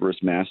prosperous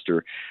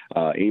master,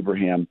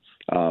 Abraham.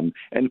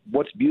 And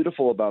what's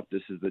beautiful about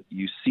this is that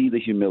you see the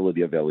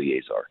humility of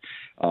Eleazar,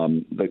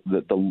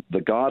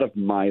 the God of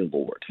my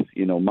Lord,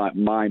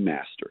 my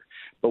master.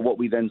 But what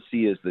we then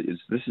see is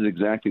this is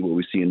exactly what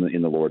we see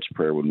in the Lord's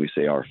Prayer when we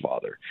say Our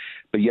Father.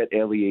 But yet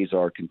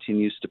Eleazar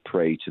continues to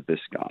pray to this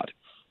God.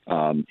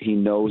 He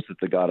knows that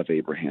the God of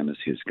Abraham is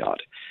his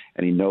God,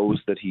 and he knows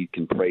that he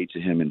can pray to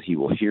him and he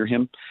will hear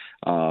him,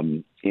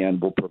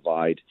 and will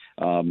provide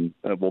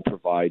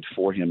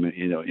for him,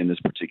 in this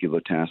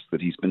particular task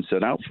that he's been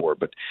set out for.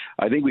 But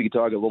I think we could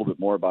talk a little bit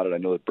more about it. I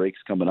know that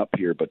break's coming up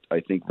here, but I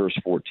think verse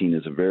 14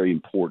 is a very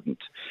important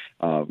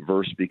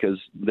verse, because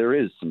there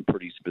is some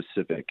pretty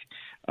specific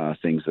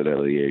things that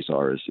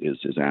Eleazar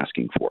is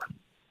asking for.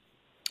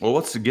 Well,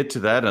 let's get to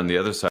that on the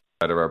other side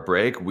of our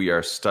break. We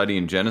are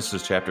studying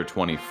Genesis chapter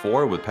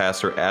 24 with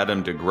Pastor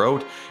Adam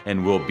DeGroat,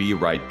 and we'll be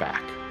right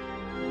back.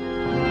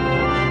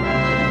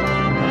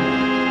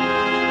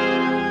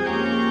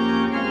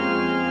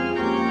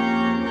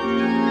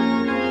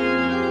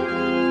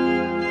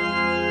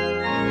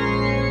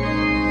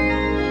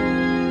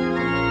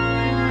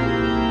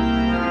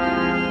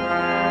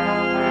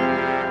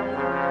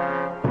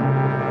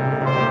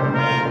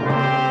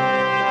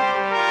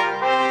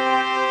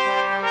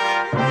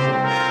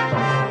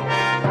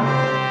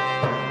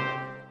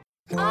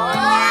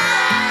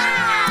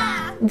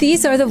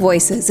 These are the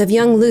voices of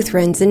young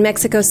Lutherans in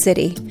Mexico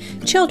City,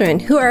 children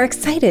who are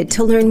excited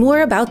to learn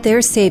more about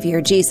their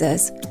Savior,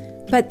 Jesus.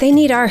 But they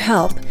need our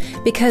help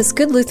because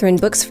good Lutheran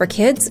books for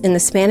kids in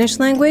the Spanish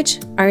language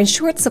are in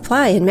short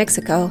supply in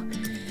Mexico.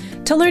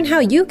 To learn how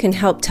you can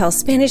help tell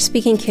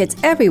Spanish-speaking kids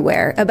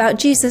everywhere about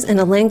Jesus in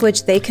a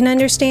language they can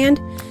understand,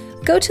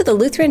 go to the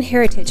Lutheran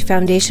Heritage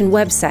Foundation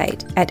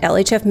website at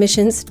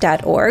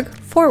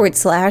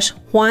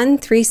lhfmissions.org/Juan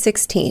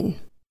 316.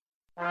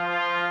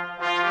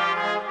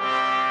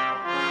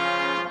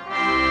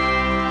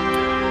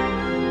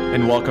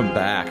 And welcome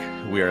back.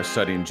 We are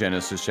studying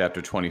Genesis chapter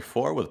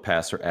 24 with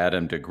Pastor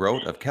Adam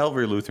DeGroat of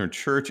Calvary Lutheran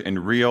Church in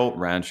Rio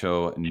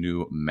Rancho,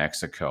 New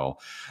Mexico.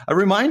 A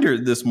reminder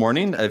this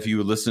morning, if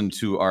you listened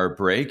to our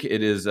break,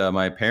 it is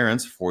my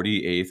parents'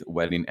 48th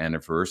wedding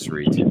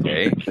anniversary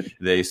today.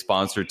 They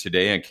sponsored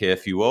today on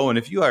KFUO. And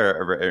if you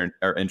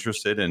are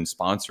interested in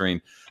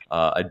sponsoring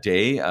a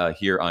day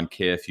here on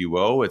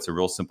KFUO, it's a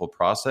real simple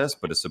process,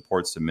 but it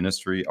supports the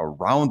ministry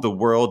around the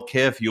world.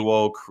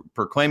 KFUO,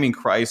 proclaiming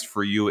Christ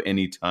for you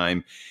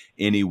anytime,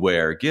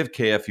 anywhere. Give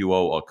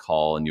KFUO a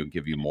call and you'll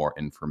give you more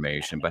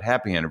information. But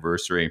happy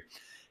anniversary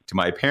to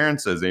my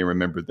parents as they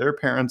remember their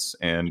parents.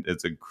 And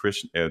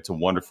it's a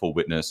wonderful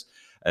witness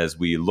as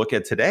we look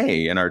at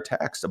today in our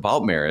text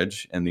about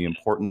marriage and the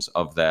importance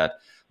of that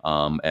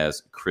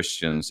as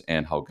Christians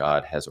and how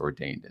God has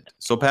ordained it.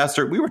 So,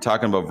 Pastor, we were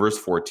talking about verse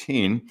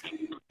 14,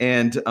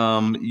 and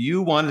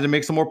you wanted to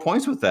make some more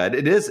points with that.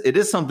 It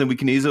is something we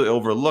can easily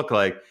overlook.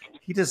 Like,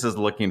 he just is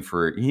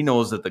he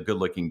knows that the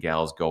good-looking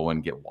gals go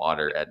and get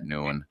water at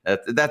noon.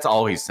 That's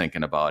all he's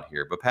thinking about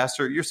here. But,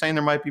 Pastor, you're saying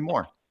there might be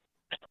more.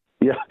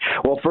 Yeah.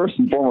 Well, first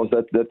and foremost,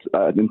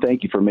 and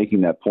thank you for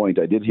making that point.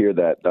 I did hear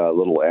that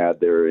little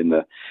ad there in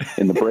the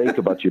break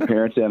about your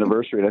parents'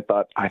 anniversary, and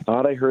I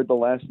thought I heard the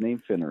last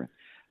name Finneran.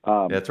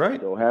 That's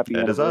right. So happy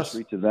that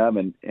anniversary to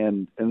them,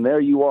 and there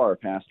you are,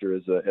 Pastor,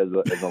 as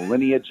a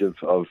lineage of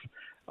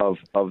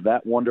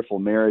that wonderful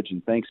marriage,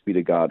 and thanks be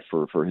to God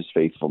for His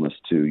faithfulness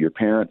to your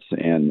parents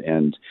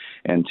and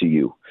to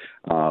you.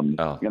 And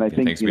I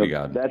think thanks be to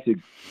God. That's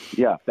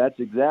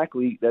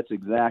exactly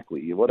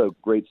what a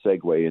great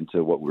segue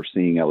into what we're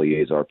seeing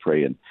Eleazar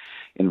pray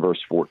in verse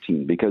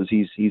 14, because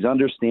he's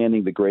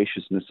understanding the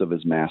graciousness of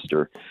his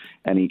master,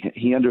 and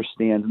he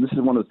understands, and this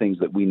is one of the things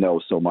that we know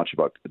so much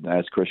about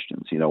as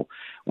Christians.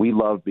 We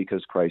love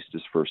because Christ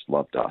has first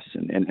loved us,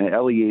 and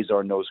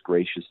Eleazar knows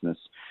graciousness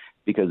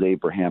because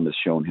Abraham has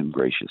shown him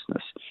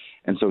graciousness.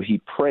 And so he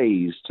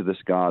prays to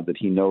this God that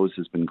he knows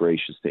has been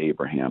gracious to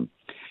Abraham,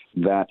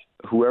 that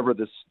whoever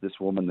this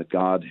woman that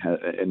God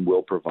and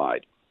will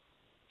provide.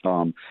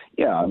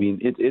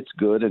 It's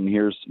good. And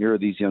here are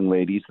these young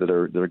ladies that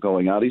are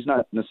going out. He's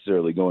not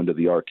necessarily going to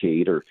the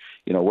arcade or,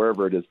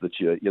 wherever it is that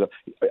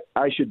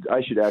I should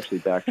actually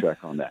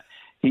backtrack on that.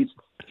 He's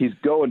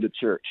going to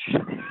church.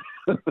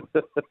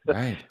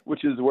 Right.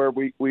 Which is where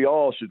we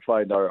all should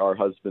find our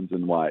husbands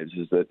and wives,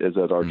 is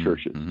at our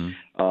churches.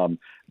 Mm-hmm.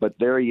 But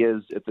there he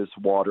is at this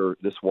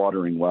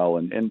watering well,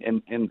 and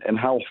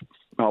how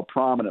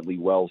prominently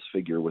wells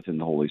figure within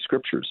the Holy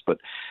Scriptures, but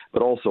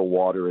also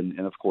water, and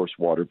of course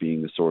water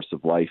being the source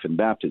of life and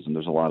baptism.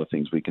 There's a lot of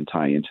things we can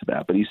tie into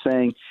that. But he's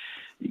saying,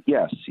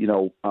 yes,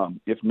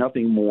 if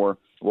nothing more,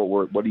 what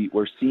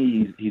we're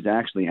seeing he's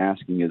actually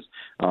asking is,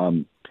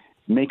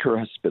 make her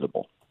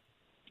hospitable.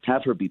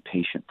 Have her be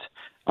patient,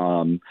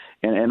 and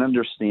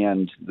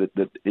understand that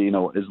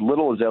as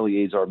little as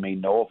Eleazar may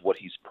know of what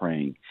he's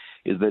praying,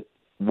 is that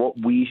what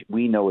we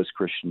know as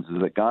Christians is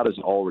that God has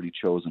already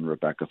chosen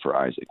Rebekah for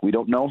Isaac. We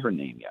don't know her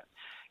name yet,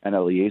 and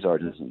Eleazar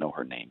doesn't know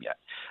her name yet.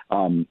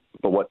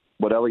 But what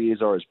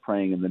Eleazar is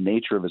praying, and the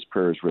nature of his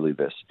prayer is really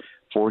this: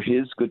 for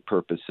his good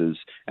purposes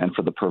and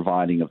for the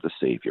providing of the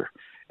Savior.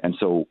 And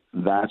so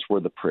that's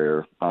where the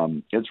prayer,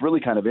 it's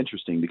really kind of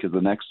interesting, because the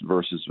next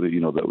verses,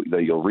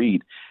 that you'll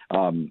read,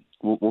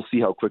 we'll see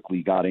how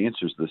quickly God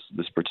answers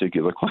this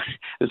particular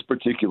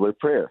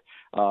prayer.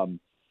 And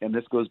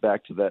this goes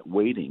back to that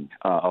waiting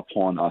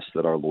upon us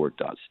that our Lord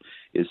does.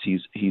 Is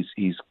he's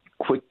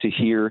quick to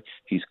hear,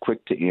 he's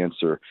quick to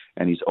answer,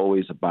 and he's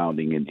always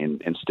abounding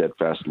in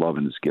steadfast love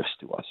in his gifts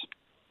to us.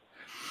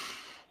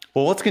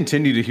 Well, let's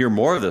continue to hear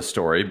more of this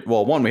story.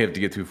 Well, one, we have to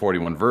get through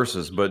 41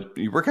 verses, but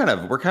we're kind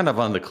of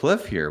on the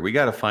cliff here. We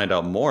got to find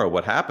out more of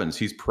what happens.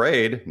 He's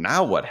prayed.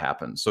 Now what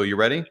happens? So you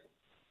ready?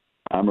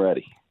 I'm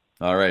ready.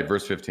 All right,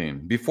 verse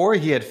 15. Before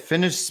he had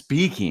finished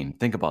speaking,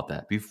 think about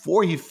that.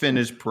 Before he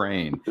finished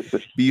praying,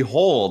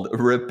 behold,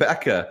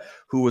 Rebekah,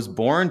 who was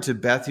born to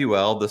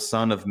Bethuel, the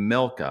son of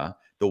Milcah,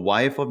 the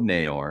wife of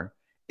Nahor,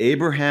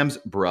 Abraham's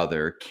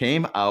brother,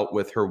 came out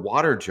with her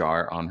water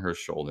jar on her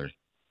shoulder.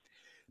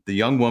 The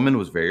young woman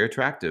was very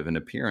attractive in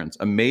appearance,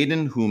 a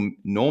maiden whom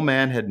no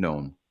man had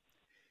known.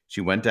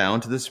 She went down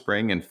to the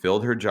spring and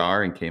filled her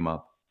jar and came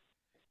up.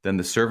 Then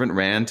the servant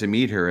ran to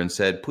meet her and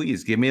said,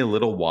 "Please give me a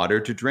little water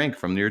to drink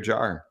from your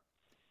jar."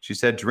 She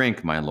said,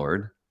 "Drink, my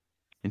lord."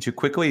 And she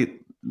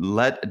quickly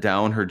let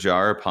down her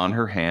jar upon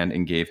her hand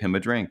and gave him a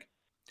drink.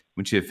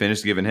 When she had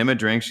finished giving him a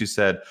drink, she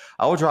said,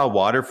 "I will draw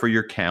water for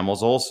your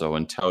camels also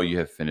until you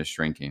have finished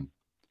drinking."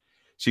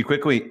 She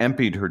quickly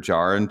emptied her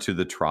jar into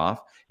the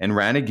trough and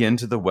ran again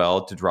to the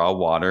well to draw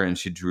water, and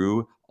she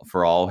drew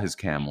for all his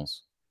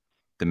camels.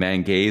 The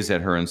man gazed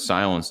at her in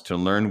silence to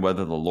learn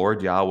whether the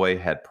Lord Yahweh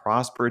had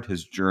prospered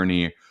his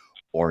journey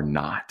or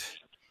not.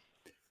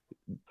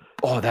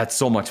 Oh, that's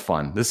so much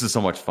fun. This is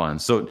so much fun.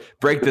 So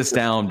break this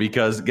down,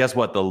 because guess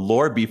what? The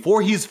Lord,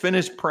 before he's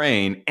finished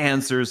praying,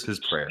 answers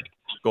his prayer.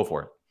 Go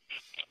for it.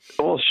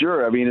 Well,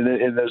 sure. I mean,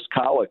 and there's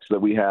collects that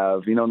we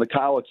have, and the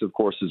collects, of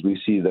course, as we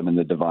see them in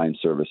the divine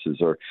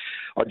services, are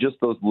just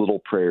those little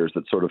prayers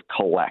that sort of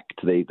collect.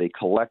 They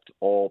collect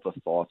all the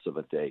thoughts of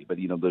a day. But,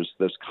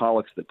 there's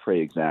collects that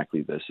pray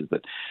exactly this, is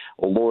that,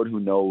 oh, Lord, who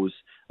knows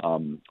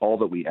all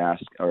that we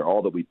ask, or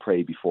all that we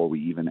pray before we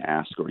even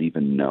ask or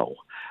even know.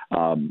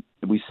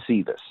 We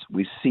see this.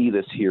 We see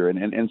this here.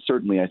 And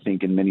certainly, I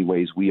think in many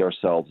ways, we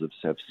ourselves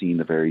have seen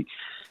the very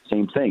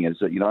same thing. Is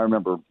that, I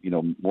remember,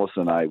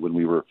 Melissa and I, when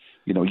we were,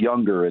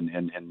 younger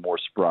and more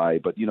spry,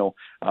 but,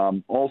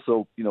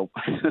 also,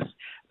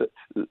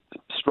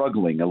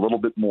 struggling a little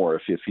bit more,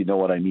 if you know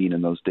what I mean,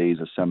 in those days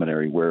of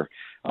seminary where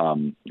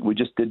we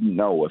just didn't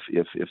know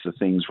if the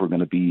things were going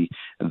to be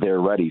there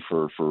ready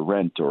for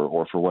rent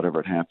or for whatever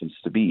it happens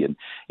to be. And,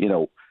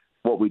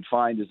 what we'd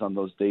find is on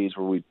those days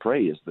where we'd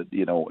pray is that,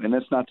 and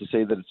that's not to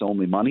say that it's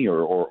only money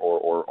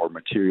or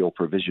material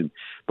provision,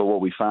 but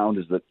what we found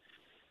is that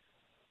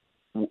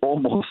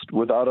almost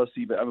without us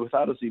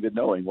even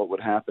knowing, what would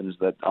happen is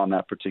that on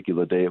that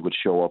particular day it would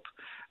show up,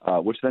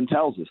 which then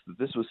tells us that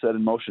this was set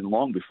in motion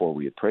long before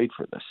we had prayed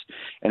for this.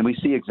 And we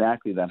see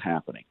exactly that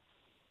happening.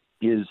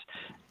 Is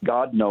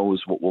God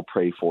knows what we'll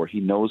pray for. He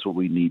knows what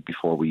we need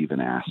before we even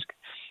ask.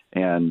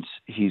 And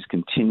he's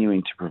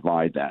continuing to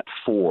provide that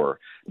for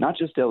not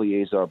just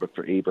Eleazar, but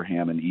for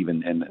Abraham, and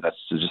that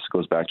just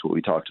goes back to what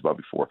we talked about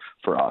before,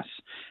 for us.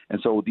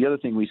 And so the other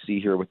thing we see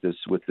here with this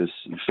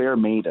fair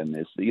maiden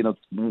is,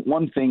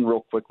 one thing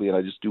real quickly, and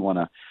I just do want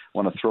to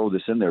throw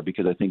this in there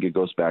because I think it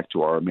goes back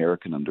to our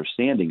American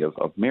understanding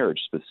of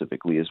marriage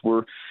specifically, is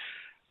we're,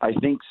 I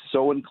think,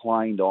 so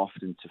inclined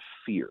often to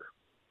fear.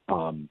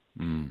 And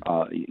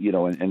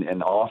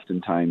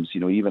oftentimes,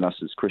 even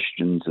us as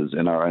Christians,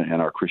 and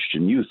our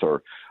Christian youth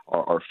are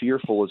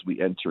fearful as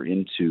we enter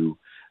into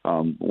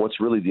what's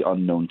really the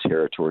unknown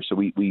territory. So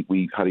we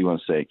how do you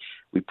want to say?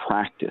 We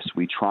practice.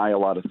 We try a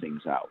lot of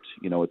things out.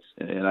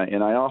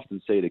 I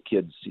often say to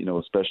kids,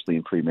 especially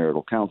in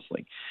premarital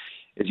counseling,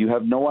 is you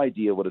have no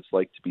idea what it's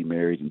like to be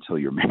married until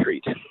you're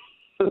married.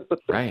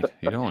 Right.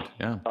 You don't.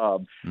 Yeah.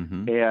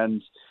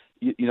 And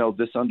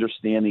this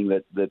understanding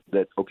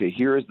that, okay,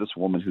 here is this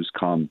woman who's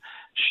come.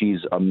 She's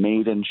a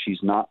maiden.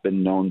 She's not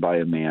been known by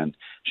a man.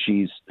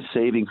 She's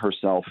saving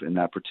herself in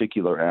that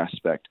particular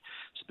aspect,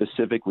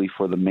 specifically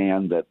for the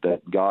man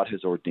that God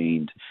has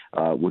ordained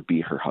would be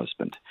her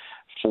husband,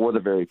 for the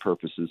very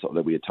purposes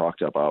that we had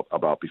talked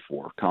about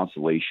before: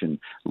 consolation,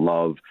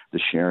 love, the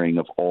sharing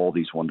of all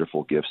these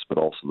wonderful gifts, but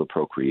also the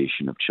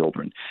procreation of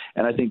children.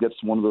 And I think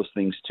that's one of those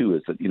things too,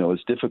 is that,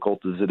 as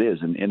difficult as it is,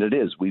 and it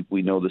is,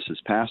 we know this as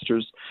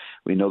pastors,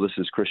 we know this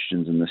as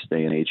Christians in this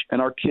day and age,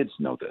 and our kids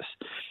know this,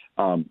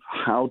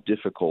 how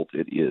difficult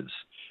it is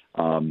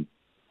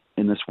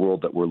in this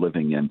world that we're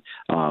living in.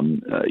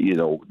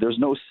 There's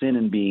no sin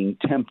in being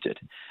tempted.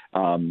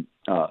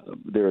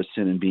 There is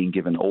sin in being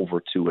given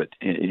over to it,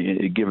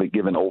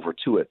 given over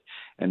to it,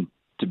 and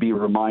to be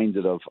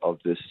reminded of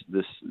this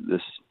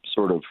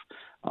sort of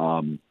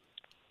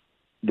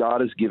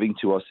God is giving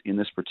to us in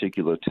this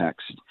particular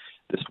text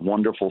this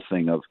wonderful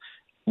thing of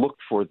look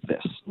for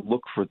this,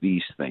 look for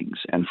these things,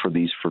 and for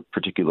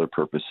particular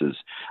purposes,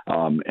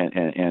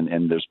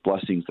 and there's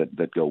blessings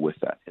that go with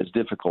that, as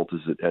difficult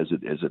as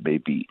it may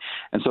be.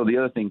 And so the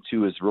other thing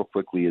too is, real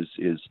quickly, is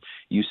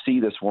you see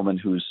this woman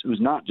who's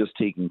not just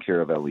taking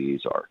care of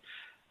Eleazar,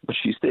 but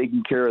she's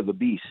taking care of the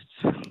beasts.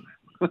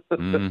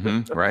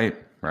 Right.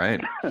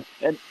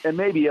 And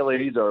maybe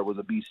Eleazar was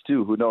a beast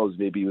too. Who knows?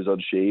 Maybe he was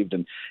unshaved,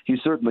 and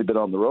he's certainly been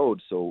on the road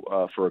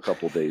for a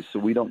couple of days, so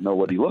we don't know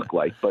what he looked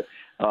like.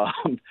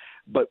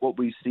 But what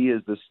we see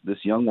is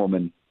this young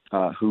woman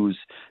who's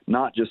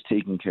not just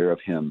taking care of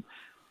him,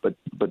 but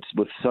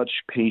with such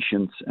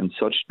patience and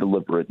such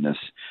deliberateness,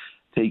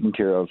 taking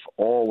care of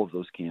all of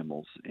those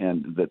camels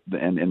and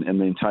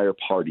the entire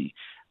party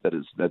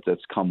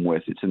that's come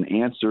with. It's an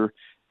answer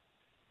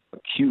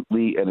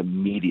acutely and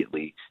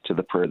immediately to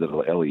the prayer that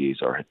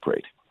Eleazar had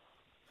prayed.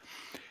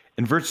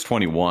 In verse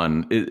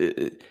 21,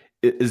 it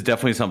is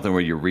definitely something where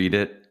you read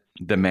it.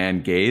 The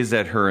man gazed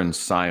at her in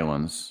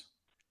silence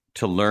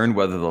to learn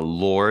whether the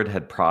Lord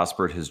had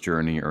prospered his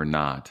journey or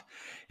not.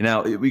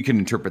 Now, we can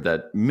interpret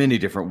that many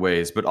different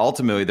ways, but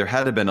ultimately there had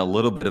to have been a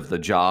little bit of the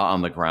jaw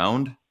on the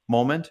ground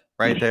moment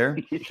right there.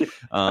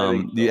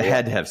 You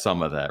had to have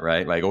some of that,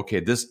 right? Like, okay,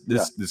 this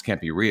can't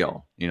be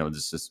real.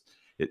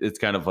 It's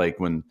kind of like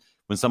when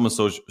someone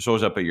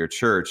shows up at your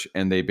church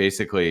and they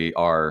basically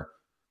are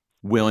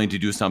willing to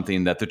do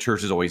something that the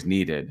church has always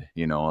needed.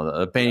 You know,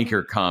 a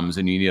banker comes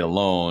and you need a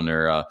loan,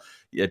 or a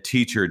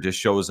teacher just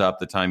shows up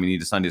the time you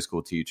need a Sunday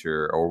school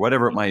teacher, or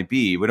whatever it might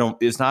be.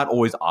 It's not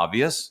always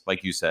obvious,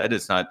 like you said.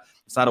 It's not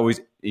always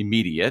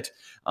immediate,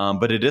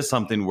 but it is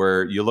something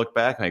where you look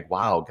back like,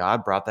 wow,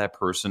 God brought that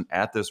person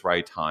at this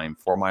right time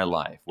for my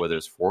life, whether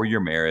it's for your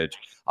marriage.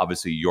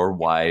 Obviously, your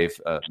wife,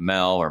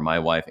 Mel, or my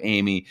wife,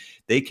 Amy,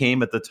 they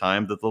came at the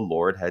time that the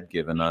Lord had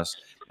given us.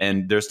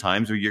 And there's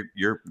times where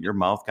your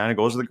mouth kind of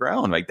goes to the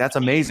ground. Like, that's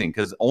amazing,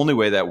 because the only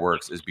way that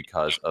works is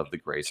because of the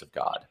grace of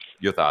God.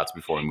 Your thoughts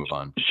before we move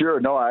on? Sure.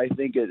 No, I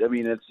think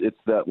it's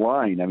that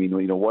line. I mean,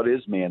 what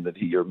is man that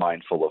you're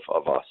mindful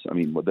of us? I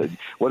mean, what is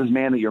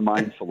man that you're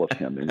mindful of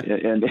him?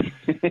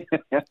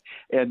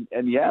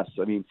 And yes,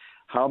 I mean,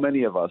 how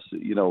many of us,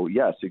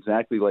 yes,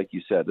 exactly like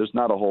you said. There's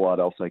not a whole lot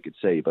else I could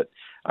say, but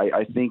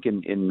I think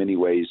in many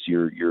ways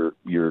your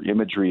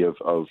imagery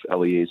of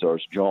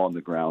Eleazar's jaw on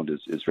the ground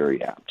is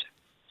very apt.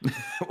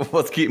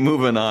 Let's keep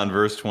moving on.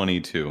 Verse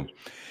 22.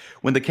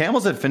 When the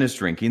camels had finished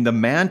drinking, the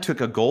man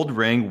took a gold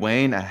ring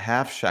weighing a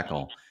half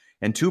shekel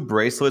and 2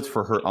 bracelets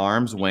for her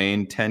arms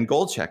weighing 10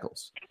 gold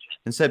shekels,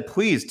 and said,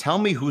 "Please tell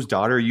me whose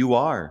daughter you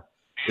are.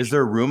 Is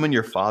there room in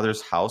your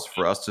father's house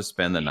for us to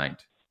spend the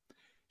night?"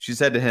 She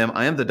said to him,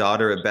 "I am the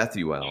daughter of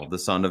Bethuel, the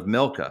son of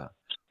Milcah,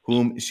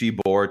 whom she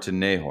bore to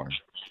Nahor."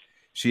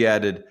 She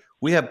added,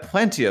 "We have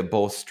plenty of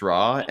both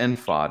straw and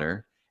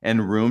fodder,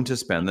 and room to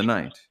spend the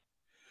night."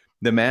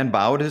 The man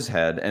bowed his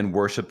head and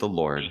worshipped the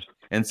Lord,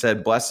 and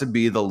said, "Blessed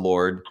be the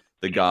Lord,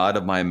 the God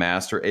of my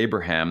master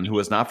Abraham, who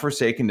has not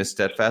forsaken his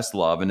steadfast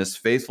love and his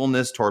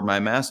faithfulness toward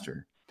my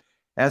master.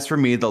 As for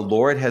me, the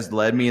Lord has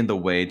led me in the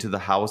way to the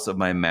house of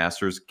my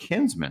master's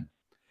kinsman."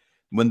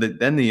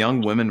 Then the young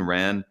woman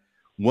ran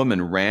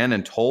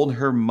and told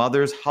her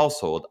mother's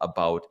household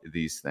about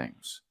these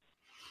things.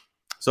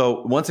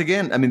 So once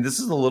again, I mean, this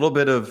is a little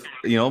bit of,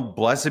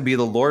 blessed be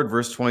the Lord.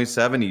 Verse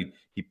 27,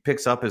 he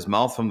picks up his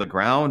mouth from the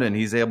ground and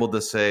he's able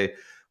to say,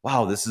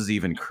 wow, this is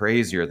even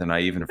crazier than I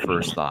even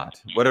first thought.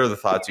 What are the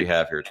thoughts you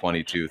have here,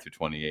 22 through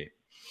 28?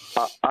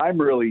 I'm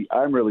really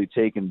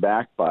taken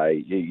back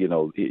by,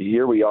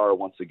 here we are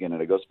once again,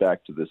 and it goes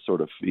back to this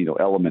sort of,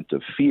 element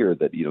of fear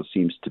that,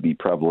 seems to be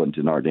prevalent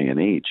in our day and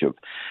age of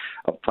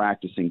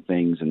practicing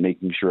things and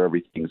making sure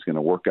everything's going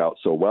to work out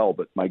so well.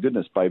 But my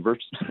goodness, by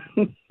verse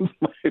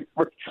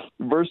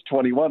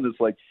 21, it's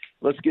like,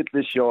 let's get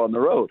this show on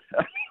the road.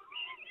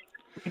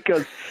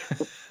 Because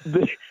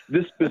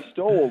this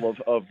bestowal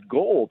of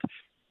gold,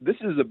 this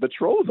is a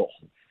betrothal.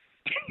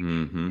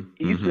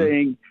 He's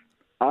saying,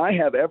 I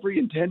have every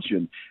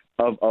intention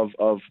of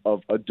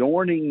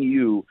adorning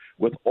you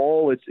with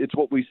all. It's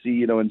what we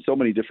see, in so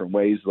many different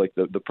ways. Like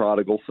the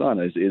prodigal son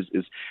is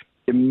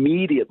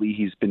immediately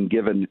he's been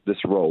given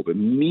this robe.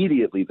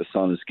 Immediately the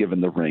son is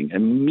given the ring.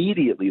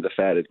 Immediately the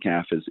fatted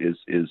calf is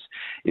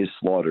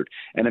slaughtered,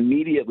 and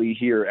immediately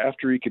here,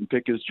 after he can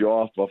pick his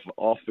jaw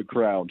off the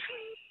ground,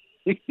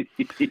 he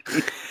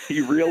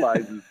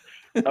realizes,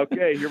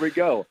 okay, here we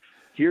go.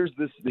 Here's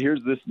this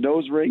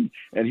nose ring,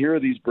 and here are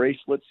these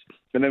bracelets,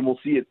 and then we'll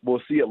see it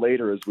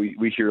later as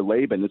we hear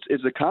Laban.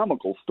 It's a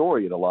comical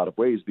story in a lot of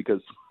ways,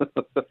 because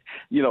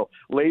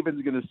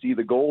Laban's going to see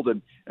the gold,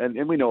 and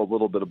we know a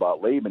little bit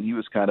about Laban. He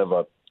was kind of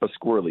a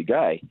squirrely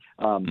guy,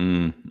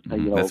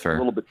 that's fair. A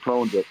little bit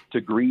prone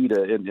to greed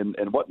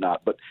and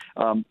whatnot. But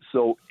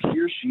so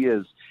here she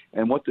is,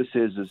 and what this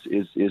is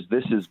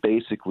this is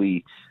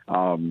basically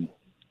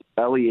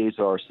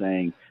Eleazar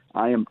saying,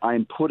 I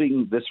am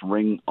putting this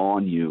ring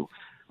on you.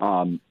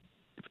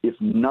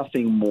 If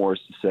nothing more is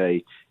to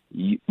say,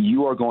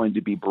 you are going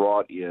to be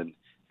brought in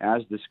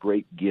as this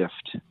great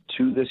gift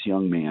to this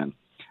young man.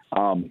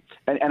 Yet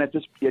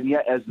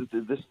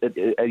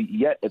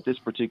at this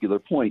particular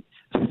point,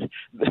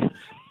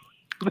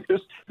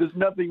 there's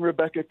nothing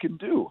Rebecca can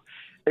do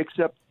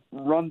except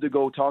run to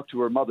go talk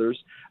to her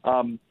mothers,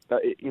 in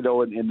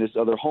this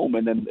other home,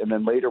 and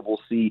then later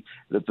we'll see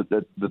that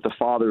the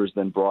father is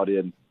then brought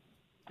in.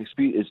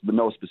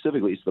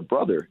 Specifically, it's the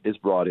brother is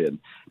brought in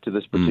to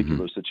this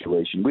particular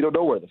situation. We don't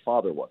know where the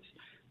father was,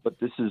 but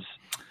this is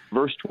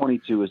verse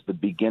 22 is the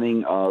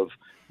beginning of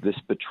this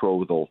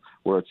betrothal,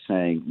 where it's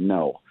saying,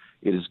 no,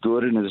 it is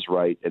good and it is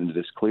right, and it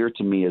is clear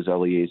to me as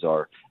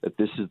Eleazar that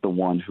this is the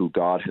one who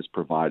God has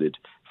provided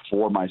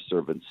for my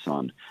servant's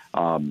son.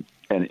 And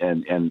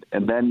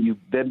then you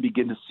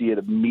begin to see it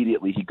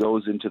immediately. He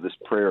goes into this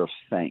prayer of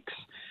thanks.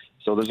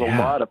 So there's a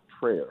lot of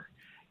prayer.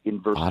 In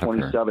verse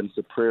 27, it's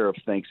a prayer of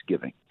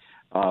thanksgiving.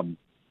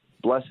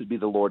 Blessed be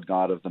the Lord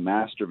God of the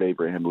master of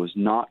Abraham, who has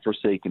not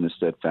forsaken his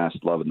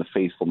steadfast love and the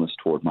faithfulness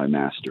toward my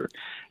master.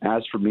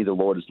 As for me, the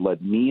Lord has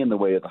led me in the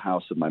way of the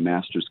house of my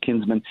master's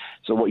kinsman.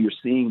 So what you're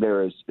seeing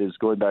there is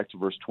going back to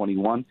verse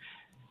 21.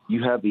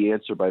 You have the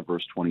answer by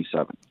verse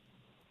 27.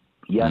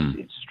 Yes,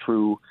 it's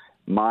true.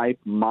 My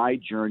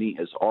journey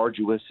is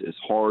arduous, is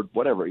hard,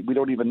 whatever. We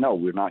don't even know.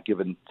 We're not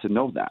given to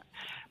know that.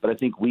 But I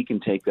think we can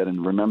take that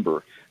and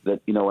remember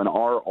that, in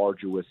our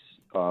arduous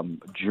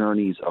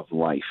journeys of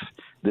life,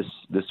 this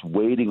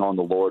waiting on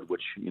the Lord,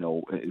 which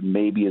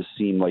maybe has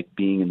seemed like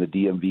being in the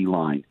DMV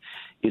line,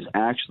 is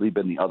actually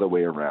been the other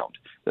way around.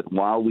 That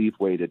while we've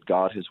waited,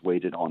 God has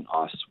waited on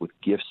us with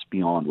gifts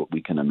beyond what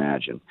we can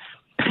imagine.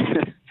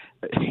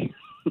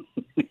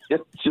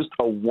 It's just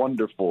a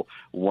wonderful,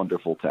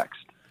 wonderful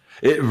text.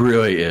 It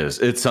really is.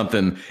 It's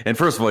something. And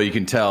first of all, you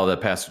can tell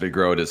that Pastor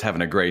DeGroat is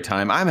having a great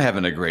time. I'm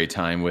having a great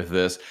time with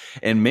this.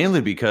 And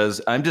mainly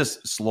because I'm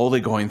just slowly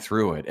going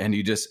through it. And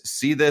you just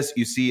see this.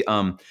 You see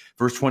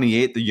verse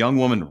 28, the young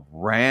woman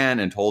ran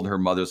and told her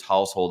mother's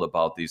household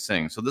about these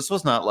things. So this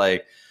was not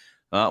like,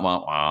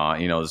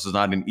 this is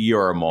not an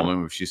Eeyore moment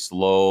where she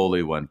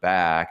slowly went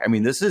back. I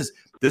mean, this is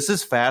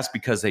fast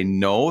because they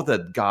know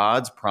that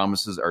God's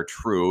promises are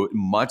true,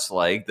 much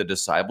like the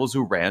disciples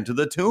who ran to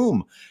the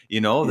tomb,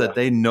 that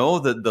they know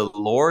that the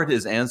Lord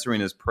is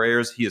answering his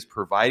prayers. He is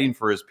providing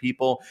for his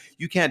people.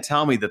 You can't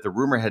tell me that the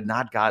rumor had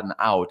not gotten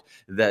out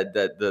that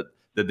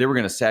they were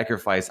going to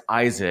sacrifice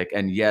Isaac,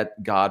 and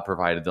yet God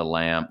provided the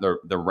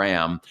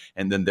ram,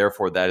 and then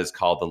therefore that is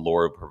called the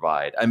Lord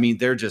provide. I mean,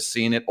 they're just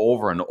seeing it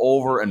over and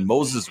over, and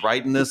Moses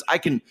writing this. I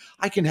can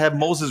have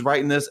Moses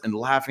writing this and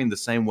laughing the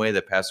same way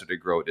that Pastor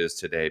DeGroat is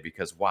today,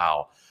 because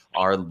wow,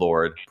 our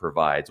Lord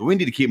provides. We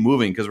need to keep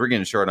moving because we're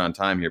getting short on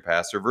time here,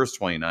 Pastor. Verse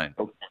 29.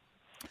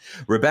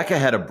 Rebekah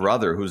had a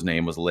brother whose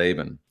name was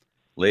Laban.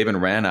 Laban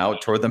ran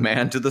out toward the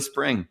man to the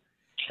spring.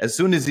 As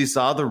soon as he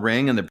saw the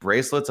ring and the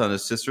bracelets on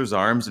his sister's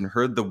arms and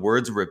heard the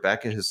words of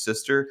Rebekah, his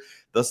sister,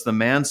 thus the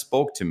man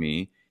spoke to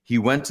me, he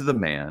went to the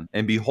man,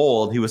 and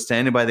behold, he was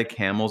standing by the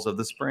camels of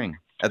the spring,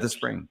 at the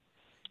spring.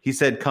 He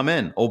said, "Come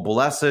in, O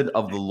blessed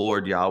of the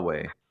Lord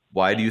Yahweh.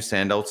 Why do you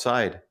stand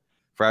outside?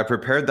 For I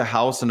prepared the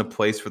house and a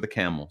place for the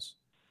camels."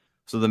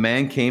 So the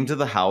man came to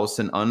the house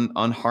and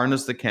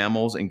unharnessed the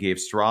camels and gave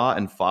straw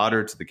and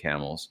fodder to the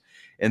camels.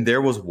 And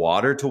there was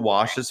water to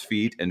wash his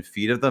feet and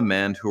feet of the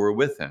men who were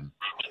with him.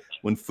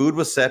 When food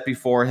was set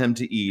before him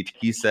to eat,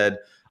 he said,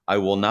 "I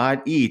will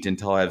not eat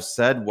until I have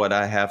said what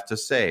I have to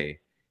say."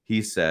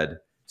 He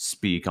said,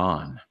 "Speak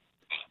on."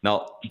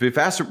 Now,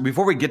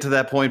 before we get to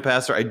that point,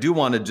 Pastor, I do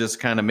want to just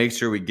kind of make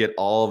sure we get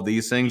all of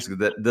these things.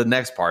 The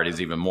next part is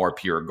even more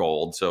pure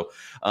gold. So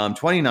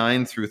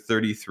 29 through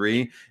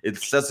 33, it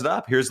sets it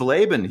up. Here's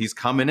Laban. He's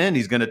coming in.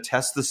 He's going to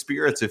test the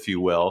spirits, if you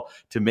will,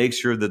 to make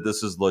sure that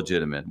this is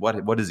legitimate.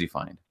 What does he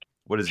find?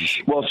 What does he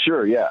see? Well,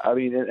 sure, yeah. I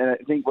mean, and I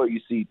think what you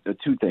see,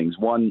 two things.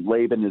 One,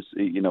 Laban is,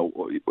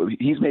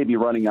 he's maybe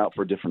running out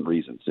for different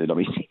reasons. I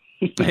mean,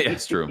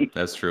 that's true.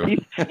 That's true.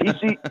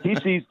 He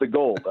sees the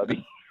gold. I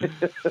mean,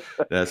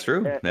 that's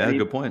true. Yeah,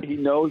 good point. He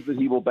knows that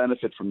he will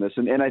benefit from this,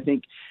 and I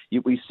think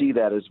we see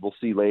that, as we'll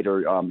see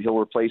later. He'll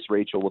replace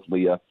Rachel with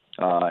Leah,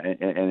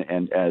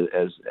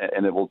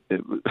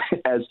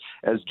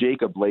 as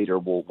Jacob later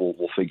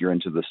will figure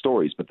into the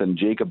stories. But then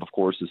Jacob, of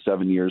course, is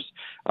 7 years,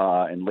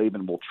 and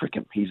Laban will trick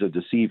him. He's a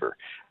deceiver.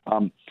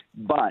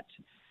 But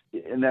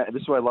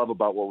this is what I love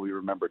about what we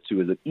remember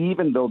too, is that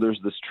even though there's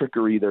this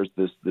trickery, there's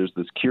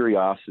this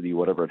curiosity,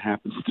 whatever it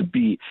happens to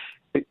be,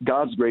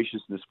 God's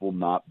graciousness will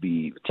not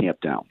be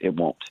tamped down. It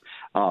won't,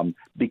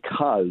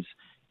 because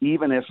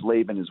even if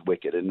Laban is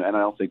wicked, and I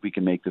don't think we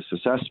can make this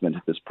assessment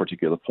at this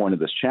particular point of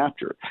this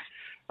chapter,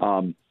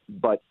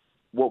 but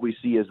what we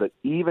see is that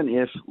even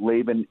if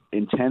Laban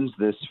intends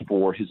this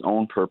for his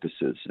own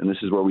purposes, and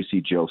this is where we see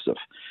Joseph,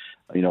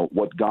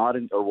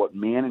 what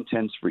man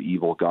intends for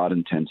evil, God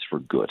intends for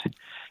good.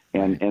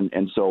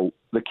 And so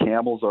the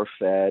camels are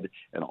fed,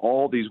 and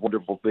all these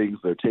wonderful things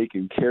they're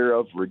taken care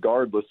of,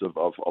 regardless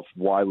of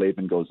why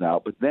Laban goes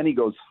out. But then he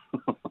goes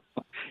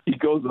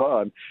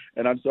on,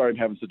 and I'm sorry I'm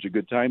having such a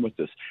good time with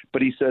this,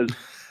 but he says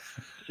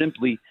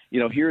simply,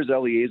 here's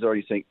Eliezer.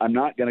 He's saying, I'm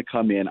not going to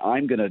come in.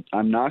 I'm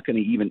not going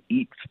to even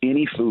eat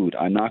any food.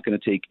 I'm not going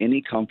to take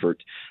any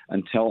comfort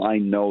until I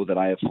know that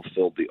I have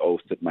fulfilled the oath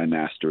that my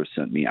master has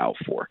sent me out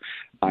for.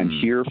 I'm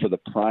here for the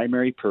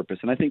primary purpose.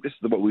 And I think this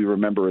is what we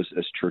remember as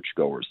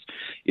churchgoers,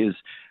 is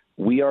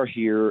we are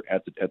here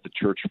at the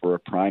church for a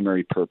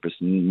primary purpose,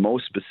 and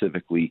most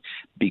specifically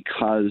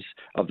because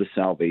of the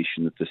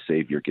salvation that the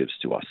Savior gives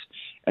to us.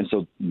 And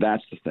so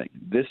that's the thing.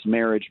 This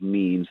marriage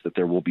means that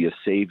there will be a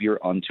Savior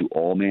unto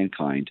all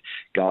mankind.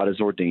 God has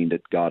ordained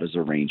it. God has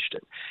arranged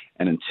it.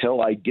 And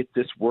until I get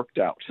this worked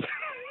out,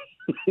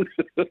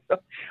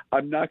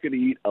 I'm not going to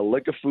eat a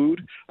lick of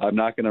food. I'm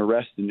not going to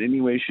rest in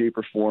any way, shape,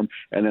 or form.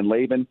 And then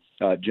Laban,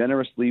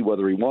 generously,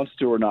 whether he wants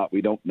to or not,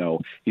 we don't know,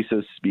 he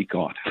says, "Speak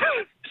on."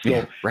 So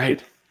yeah,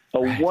 right. It's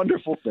a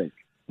wonderful thing.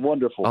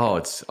 Wonderful.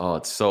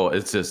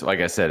 It's just,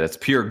 like I said, it's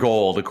pure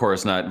gold. Of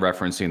course, not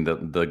referencing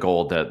the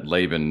gold that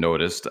Laban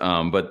noticed,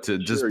 but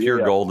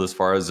pure gold as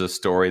far as a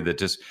story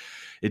that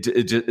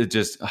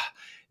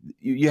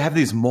you have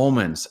these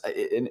moments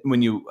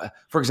when you,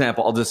 for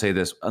example, I'll just say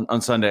this.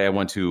 On Sunday, I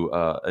went to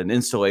an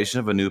installation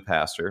of a new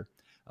pastor,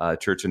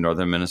 church in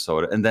northern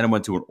Minnesota, and then I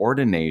went to an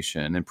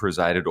ordination and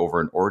presided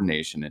over an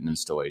ordination and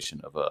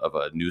installation of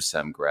a new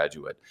SEM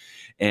graduate.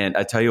 And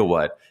I tell you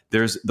what,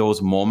 there's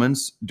those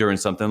moments during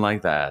something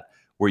like that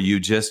where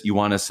you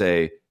want to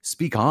say,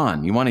 speak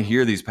on. You want to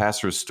hear these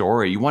pastors'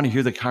 story. You want to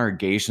hear the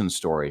congregation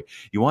story.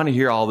 You want to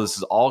hear all this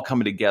is all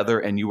coming together,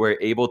 and you were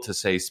able to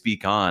say,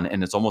 speak on.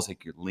 And it's almost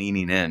like you're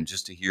leaning in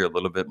just to hear a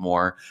little bit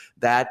more.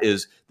 That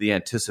is the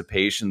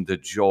anticipation, the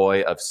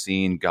joy of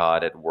seeing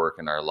God at work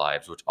in our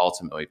lives, which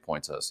ultimately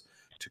points us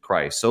to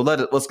Christ. So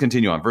let's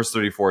continue on. Verse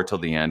 34 till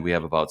the end. We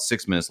have about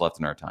 6 minutes left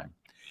in our time.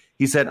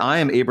 He said, I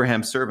am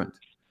Abraham's servant.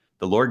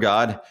 The Lord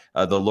God,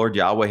 the Lord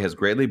Yahweh has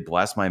greatly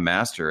blessed my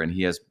master, and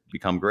he has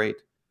become great.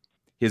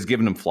 He has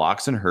given him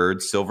flocks and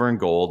herds, silver and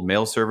gold,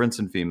 male servants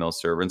and female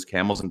servants,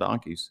 camels and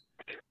donkeys.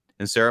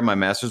 And Sarah, my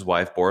master's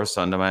wife, bore a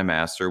son to my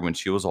master when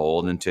she was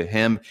old, and to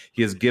him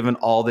he has given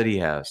all that he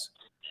has.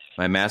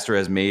 My master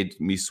has made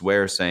me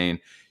swear, saying,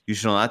 you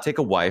shall not take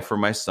a wife for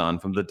my son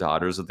from the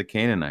daughters of the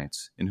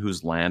Canaanites, in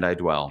whose land I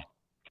dwell.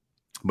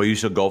 But you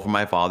shall go from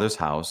my father's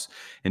house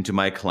into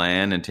my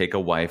clan and take a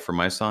wife for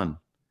my son.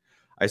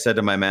 I said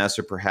to my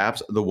master,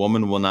 perhaps the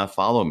woman will not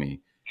follow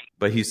me.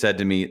 But he said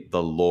to me,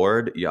 the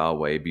Lord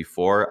Yahweh,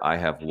 before I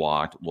have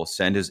walked, will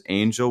send his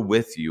angel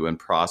with you and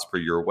prosper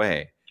your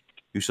way.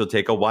 You shall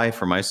take a wife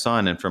for my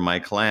son and from my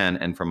clan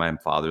and from my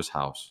father's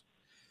house.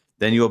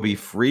 Then you will be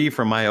free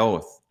from my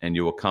oath, and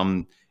you will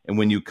come, and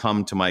when you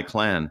come to my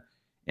clan,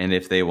 and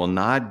if they will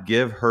not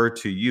give her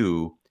to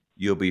you,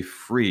 you'll be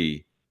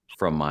free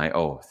from my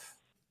oath.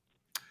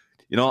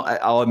 You know,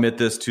 I'll admit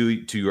this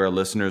to our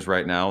listeners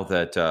right now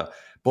that,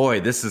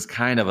 boy, this is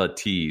kind of a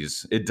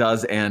tease. It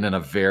does end in a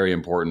very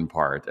important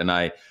part. And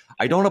I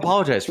don't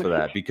apologize for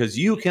that, because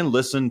you can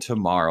listen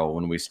tomorrow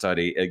when we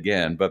study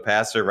again. But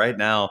Pastor, right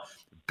now,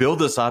 build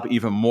this up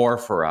even more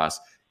for us.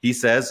 He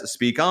says,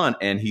 speak on,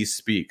 and he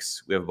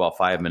speaks. We have about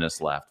 5 minutes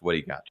left. What do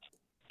you got?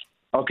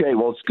 Okay,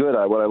 well, it's good.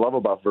 What I love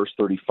about verse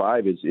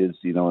 35 is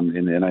you know,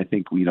 and I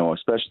think, you know,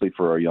 especially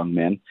for our young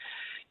men,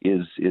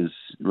 is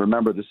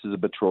remember, this is a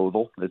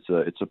betrothal.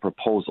 It's a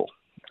proposal.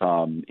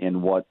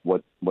 And what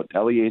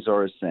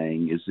Eleazar is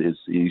saying is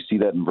you see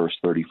that in verse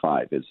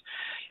 35 is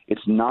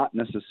it's not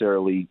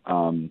necessarily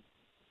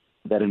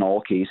that in all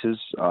cases,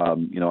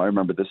 you know, I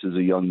remember this as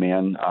a young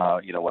man,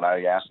 you know, when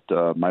I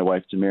asked my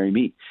wife to marry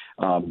me,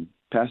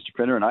 Pastor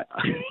Printer, and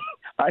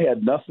I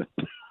had nothing.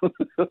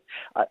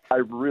 I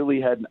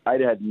really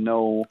had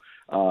no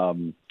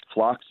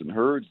flocks and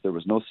herds. There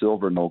was no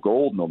silver, no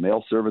gold, no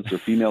male servants or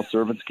female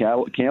servants,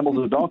 camels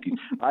or donkeys.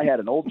 I had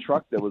an old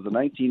truck that was a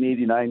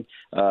 1989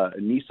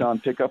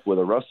 Nissan pickup with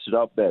a rusted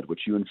out bed,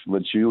 which you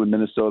in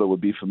Minnesota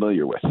would be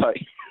familiar with.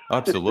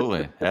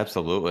 Absolutely.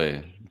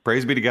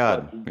 Praise be to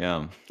God.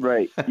 Yeah.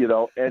 Right. You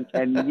know,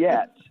 and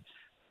yet,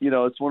 you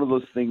know, it's one of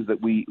those things that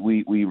we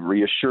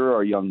reassure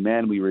our young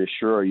men, we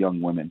reassure our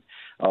young women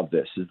of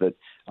this, is that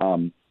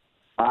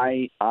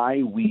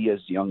we as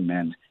young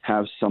men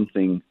have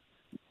something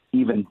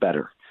even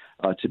better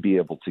to be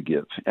able to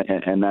give.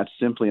 And that's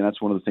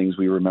one of the things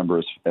we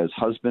remember as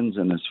husbands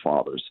and as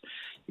fathers,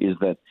 is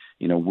that,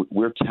 you know,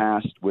 we're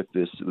tasked with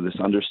this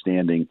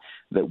understanding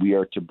that we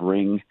are to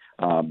bring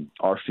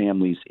our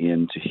families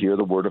in to hear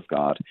the word of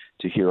God,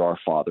 to hear our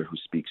Father who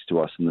speaks to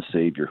us, and the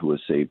Savior who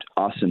has saved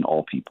us and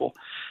all people.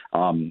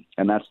 And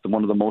that's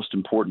one of the most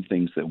important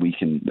things that we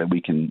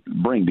can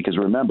bring, because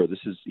remember, this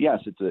is,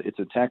 yes, it's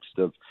a text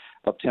of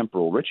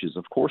temporal riches.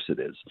 Of course it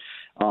is.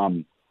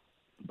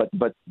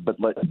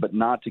 But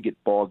not to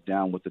get bogged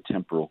down with the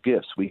temporal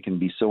gifts. We can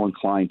be so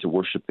inclined to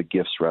worship the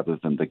gifts rather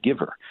than the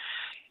giver.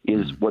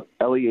 Is what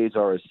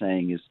Eleazar is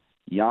saying is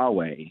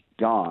Yahweh,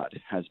 God,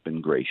 has been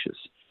gracious.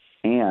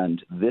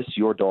 And this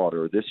your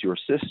daughter, this your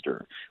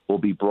sister, will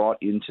be brought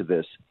into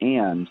this.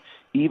 And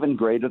even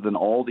greater than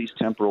all these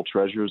temporal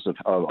treasures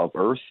of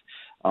earth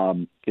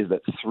is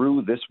that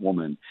through this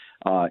woman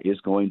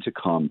is going to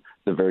come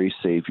the very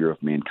Savior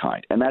of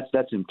mankind. And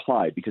that's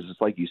implied, because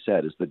it's like you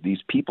said, is that these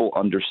people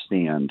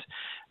understand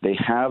they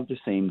have the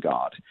same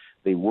God.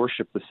 They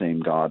worship the same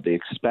God. They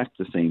expect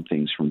the same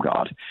things from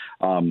God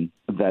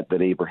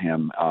that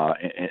Abraham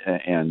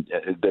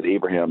that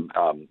Abraham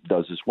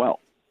does as well.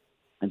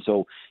 And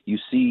so you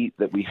see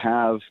that we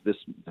have this,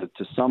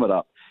 to sum it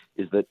up,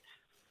 is that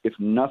if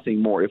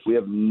nothing more, if we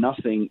have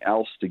nothing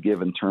else to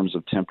give in terms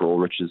of temporal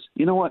riches,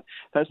 you know what?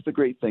 That's the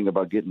great thing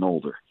about getting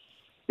older,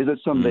 is that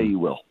someday you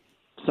will.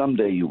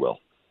 Someday you will.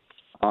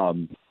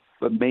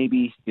 But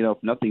maybe, you know,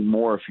 if nothing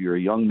more, if you're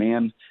a young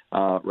man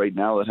right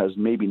now that has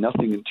maybe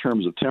nothing in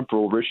terms of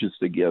temporal riches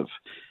to give,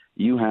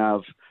 you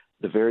have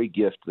the very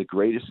gift, the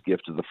greatest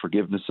gift of the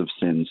forgiveness of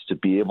sins, to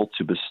be able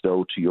to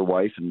bestow to your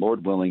wife and,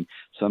 Lord willing,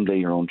 someday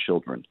your own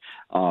children.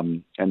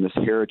 And this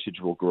heritage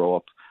will grow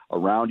up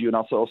around you. And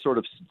I'll sort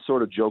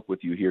of joke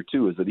with you here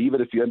too, is that even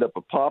if you end up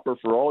a pauper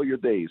for all your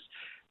days,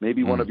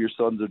 maybe one of your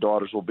sons or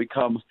daughters will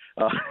become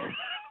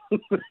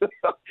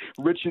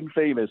rich and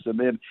famous, and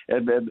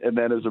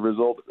then as a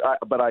result.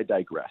 But I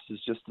digress.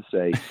 It's just to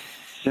say,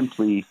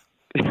 simply,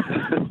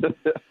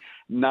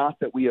 not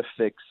that we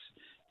affix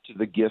to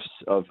the gifts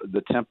of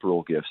the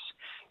temporal gifts,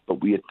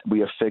 but we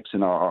affix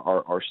and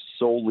are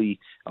solely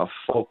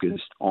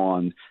focused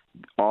on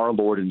our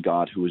Lord and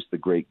God, who is the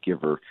great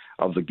giver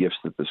of the gifts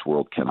that this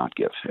world cannot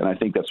give. And I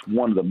think that's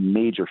one of the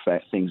major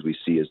things we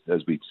see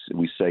as we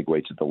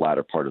segue to the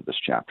latter part of this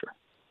chapter.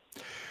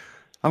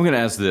 I'm going to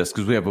ask this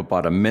because we have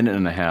about a minute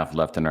and a half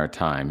left in our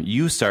time.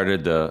 You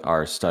started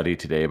our study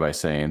today by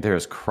saying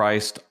there's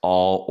Christ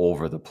all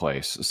over the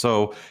place.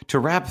 So to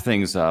wrap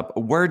things up,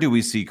 where do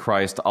we see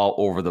Christ all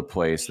over the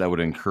place that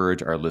would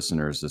encourage our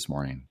listeners this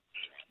morning?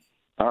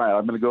 All right,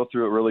 I'm going to go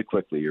through it really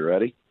quickly. You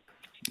ready?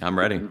 I'm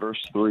ready. In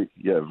verse 3,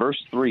 verse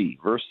 3,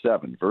 verse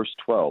 7, verse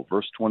 12,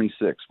 verse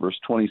 26, verse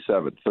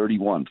 27,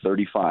 31,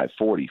 35,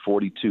 40,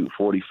 42,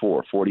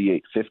 44,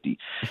 48, 50,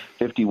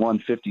 51,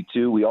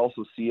 52. We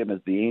also see him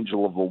as the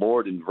angel of the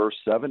Lord in verse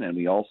 7, and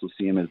we also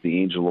see him as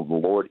the angel of the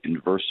Lord in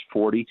verse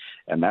 40,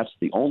 and that's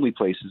the only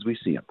places we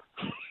see him.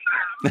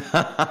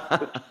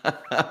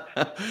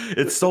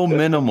 It's so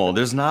minimal.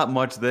 There's not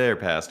much there,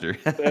 Pastor.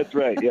 That's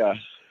right, yeah.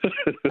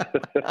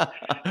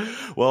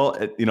 Well,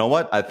 you know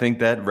what? I think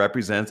that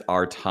represents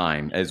our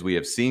time. As we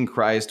have seen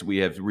Christ, we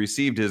have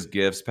received his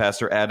gifts.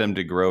 Pastor Adam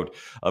DeGroat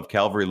of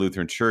Calvary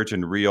Lutheran Church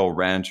in Rio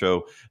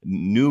Rancho,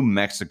 New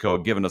Mexico,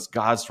 giving us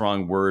God's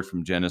strong word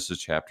from Genesis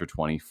chapter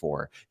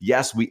 24.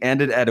 Yes, we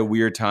ended at a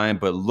weird time,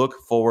 but look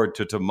forward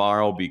to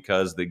tomorrow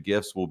because the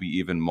gifts will be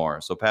even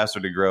more. So, Pastor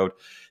DeGroat,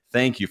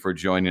 thank you for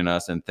joining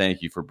us, and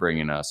thank you for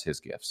bringing us his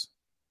gifts.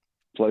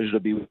 Pleasure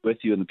to be with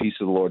you, and the peace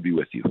of the Lord be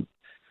with you.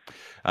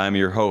 I'm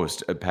your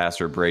host,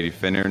 Pastor Brady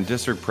Finner,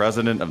 District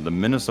President of the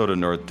Minnesota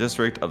North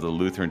District of the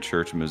Lutheran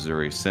Church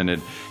Missouri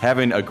Synod.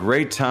 Having a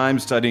great time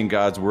studying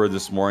God's Word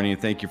this morning.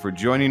 Thank you for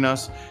joining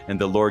us,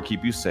 and the Lord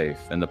keep you safe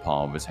in the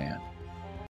palm of his hand.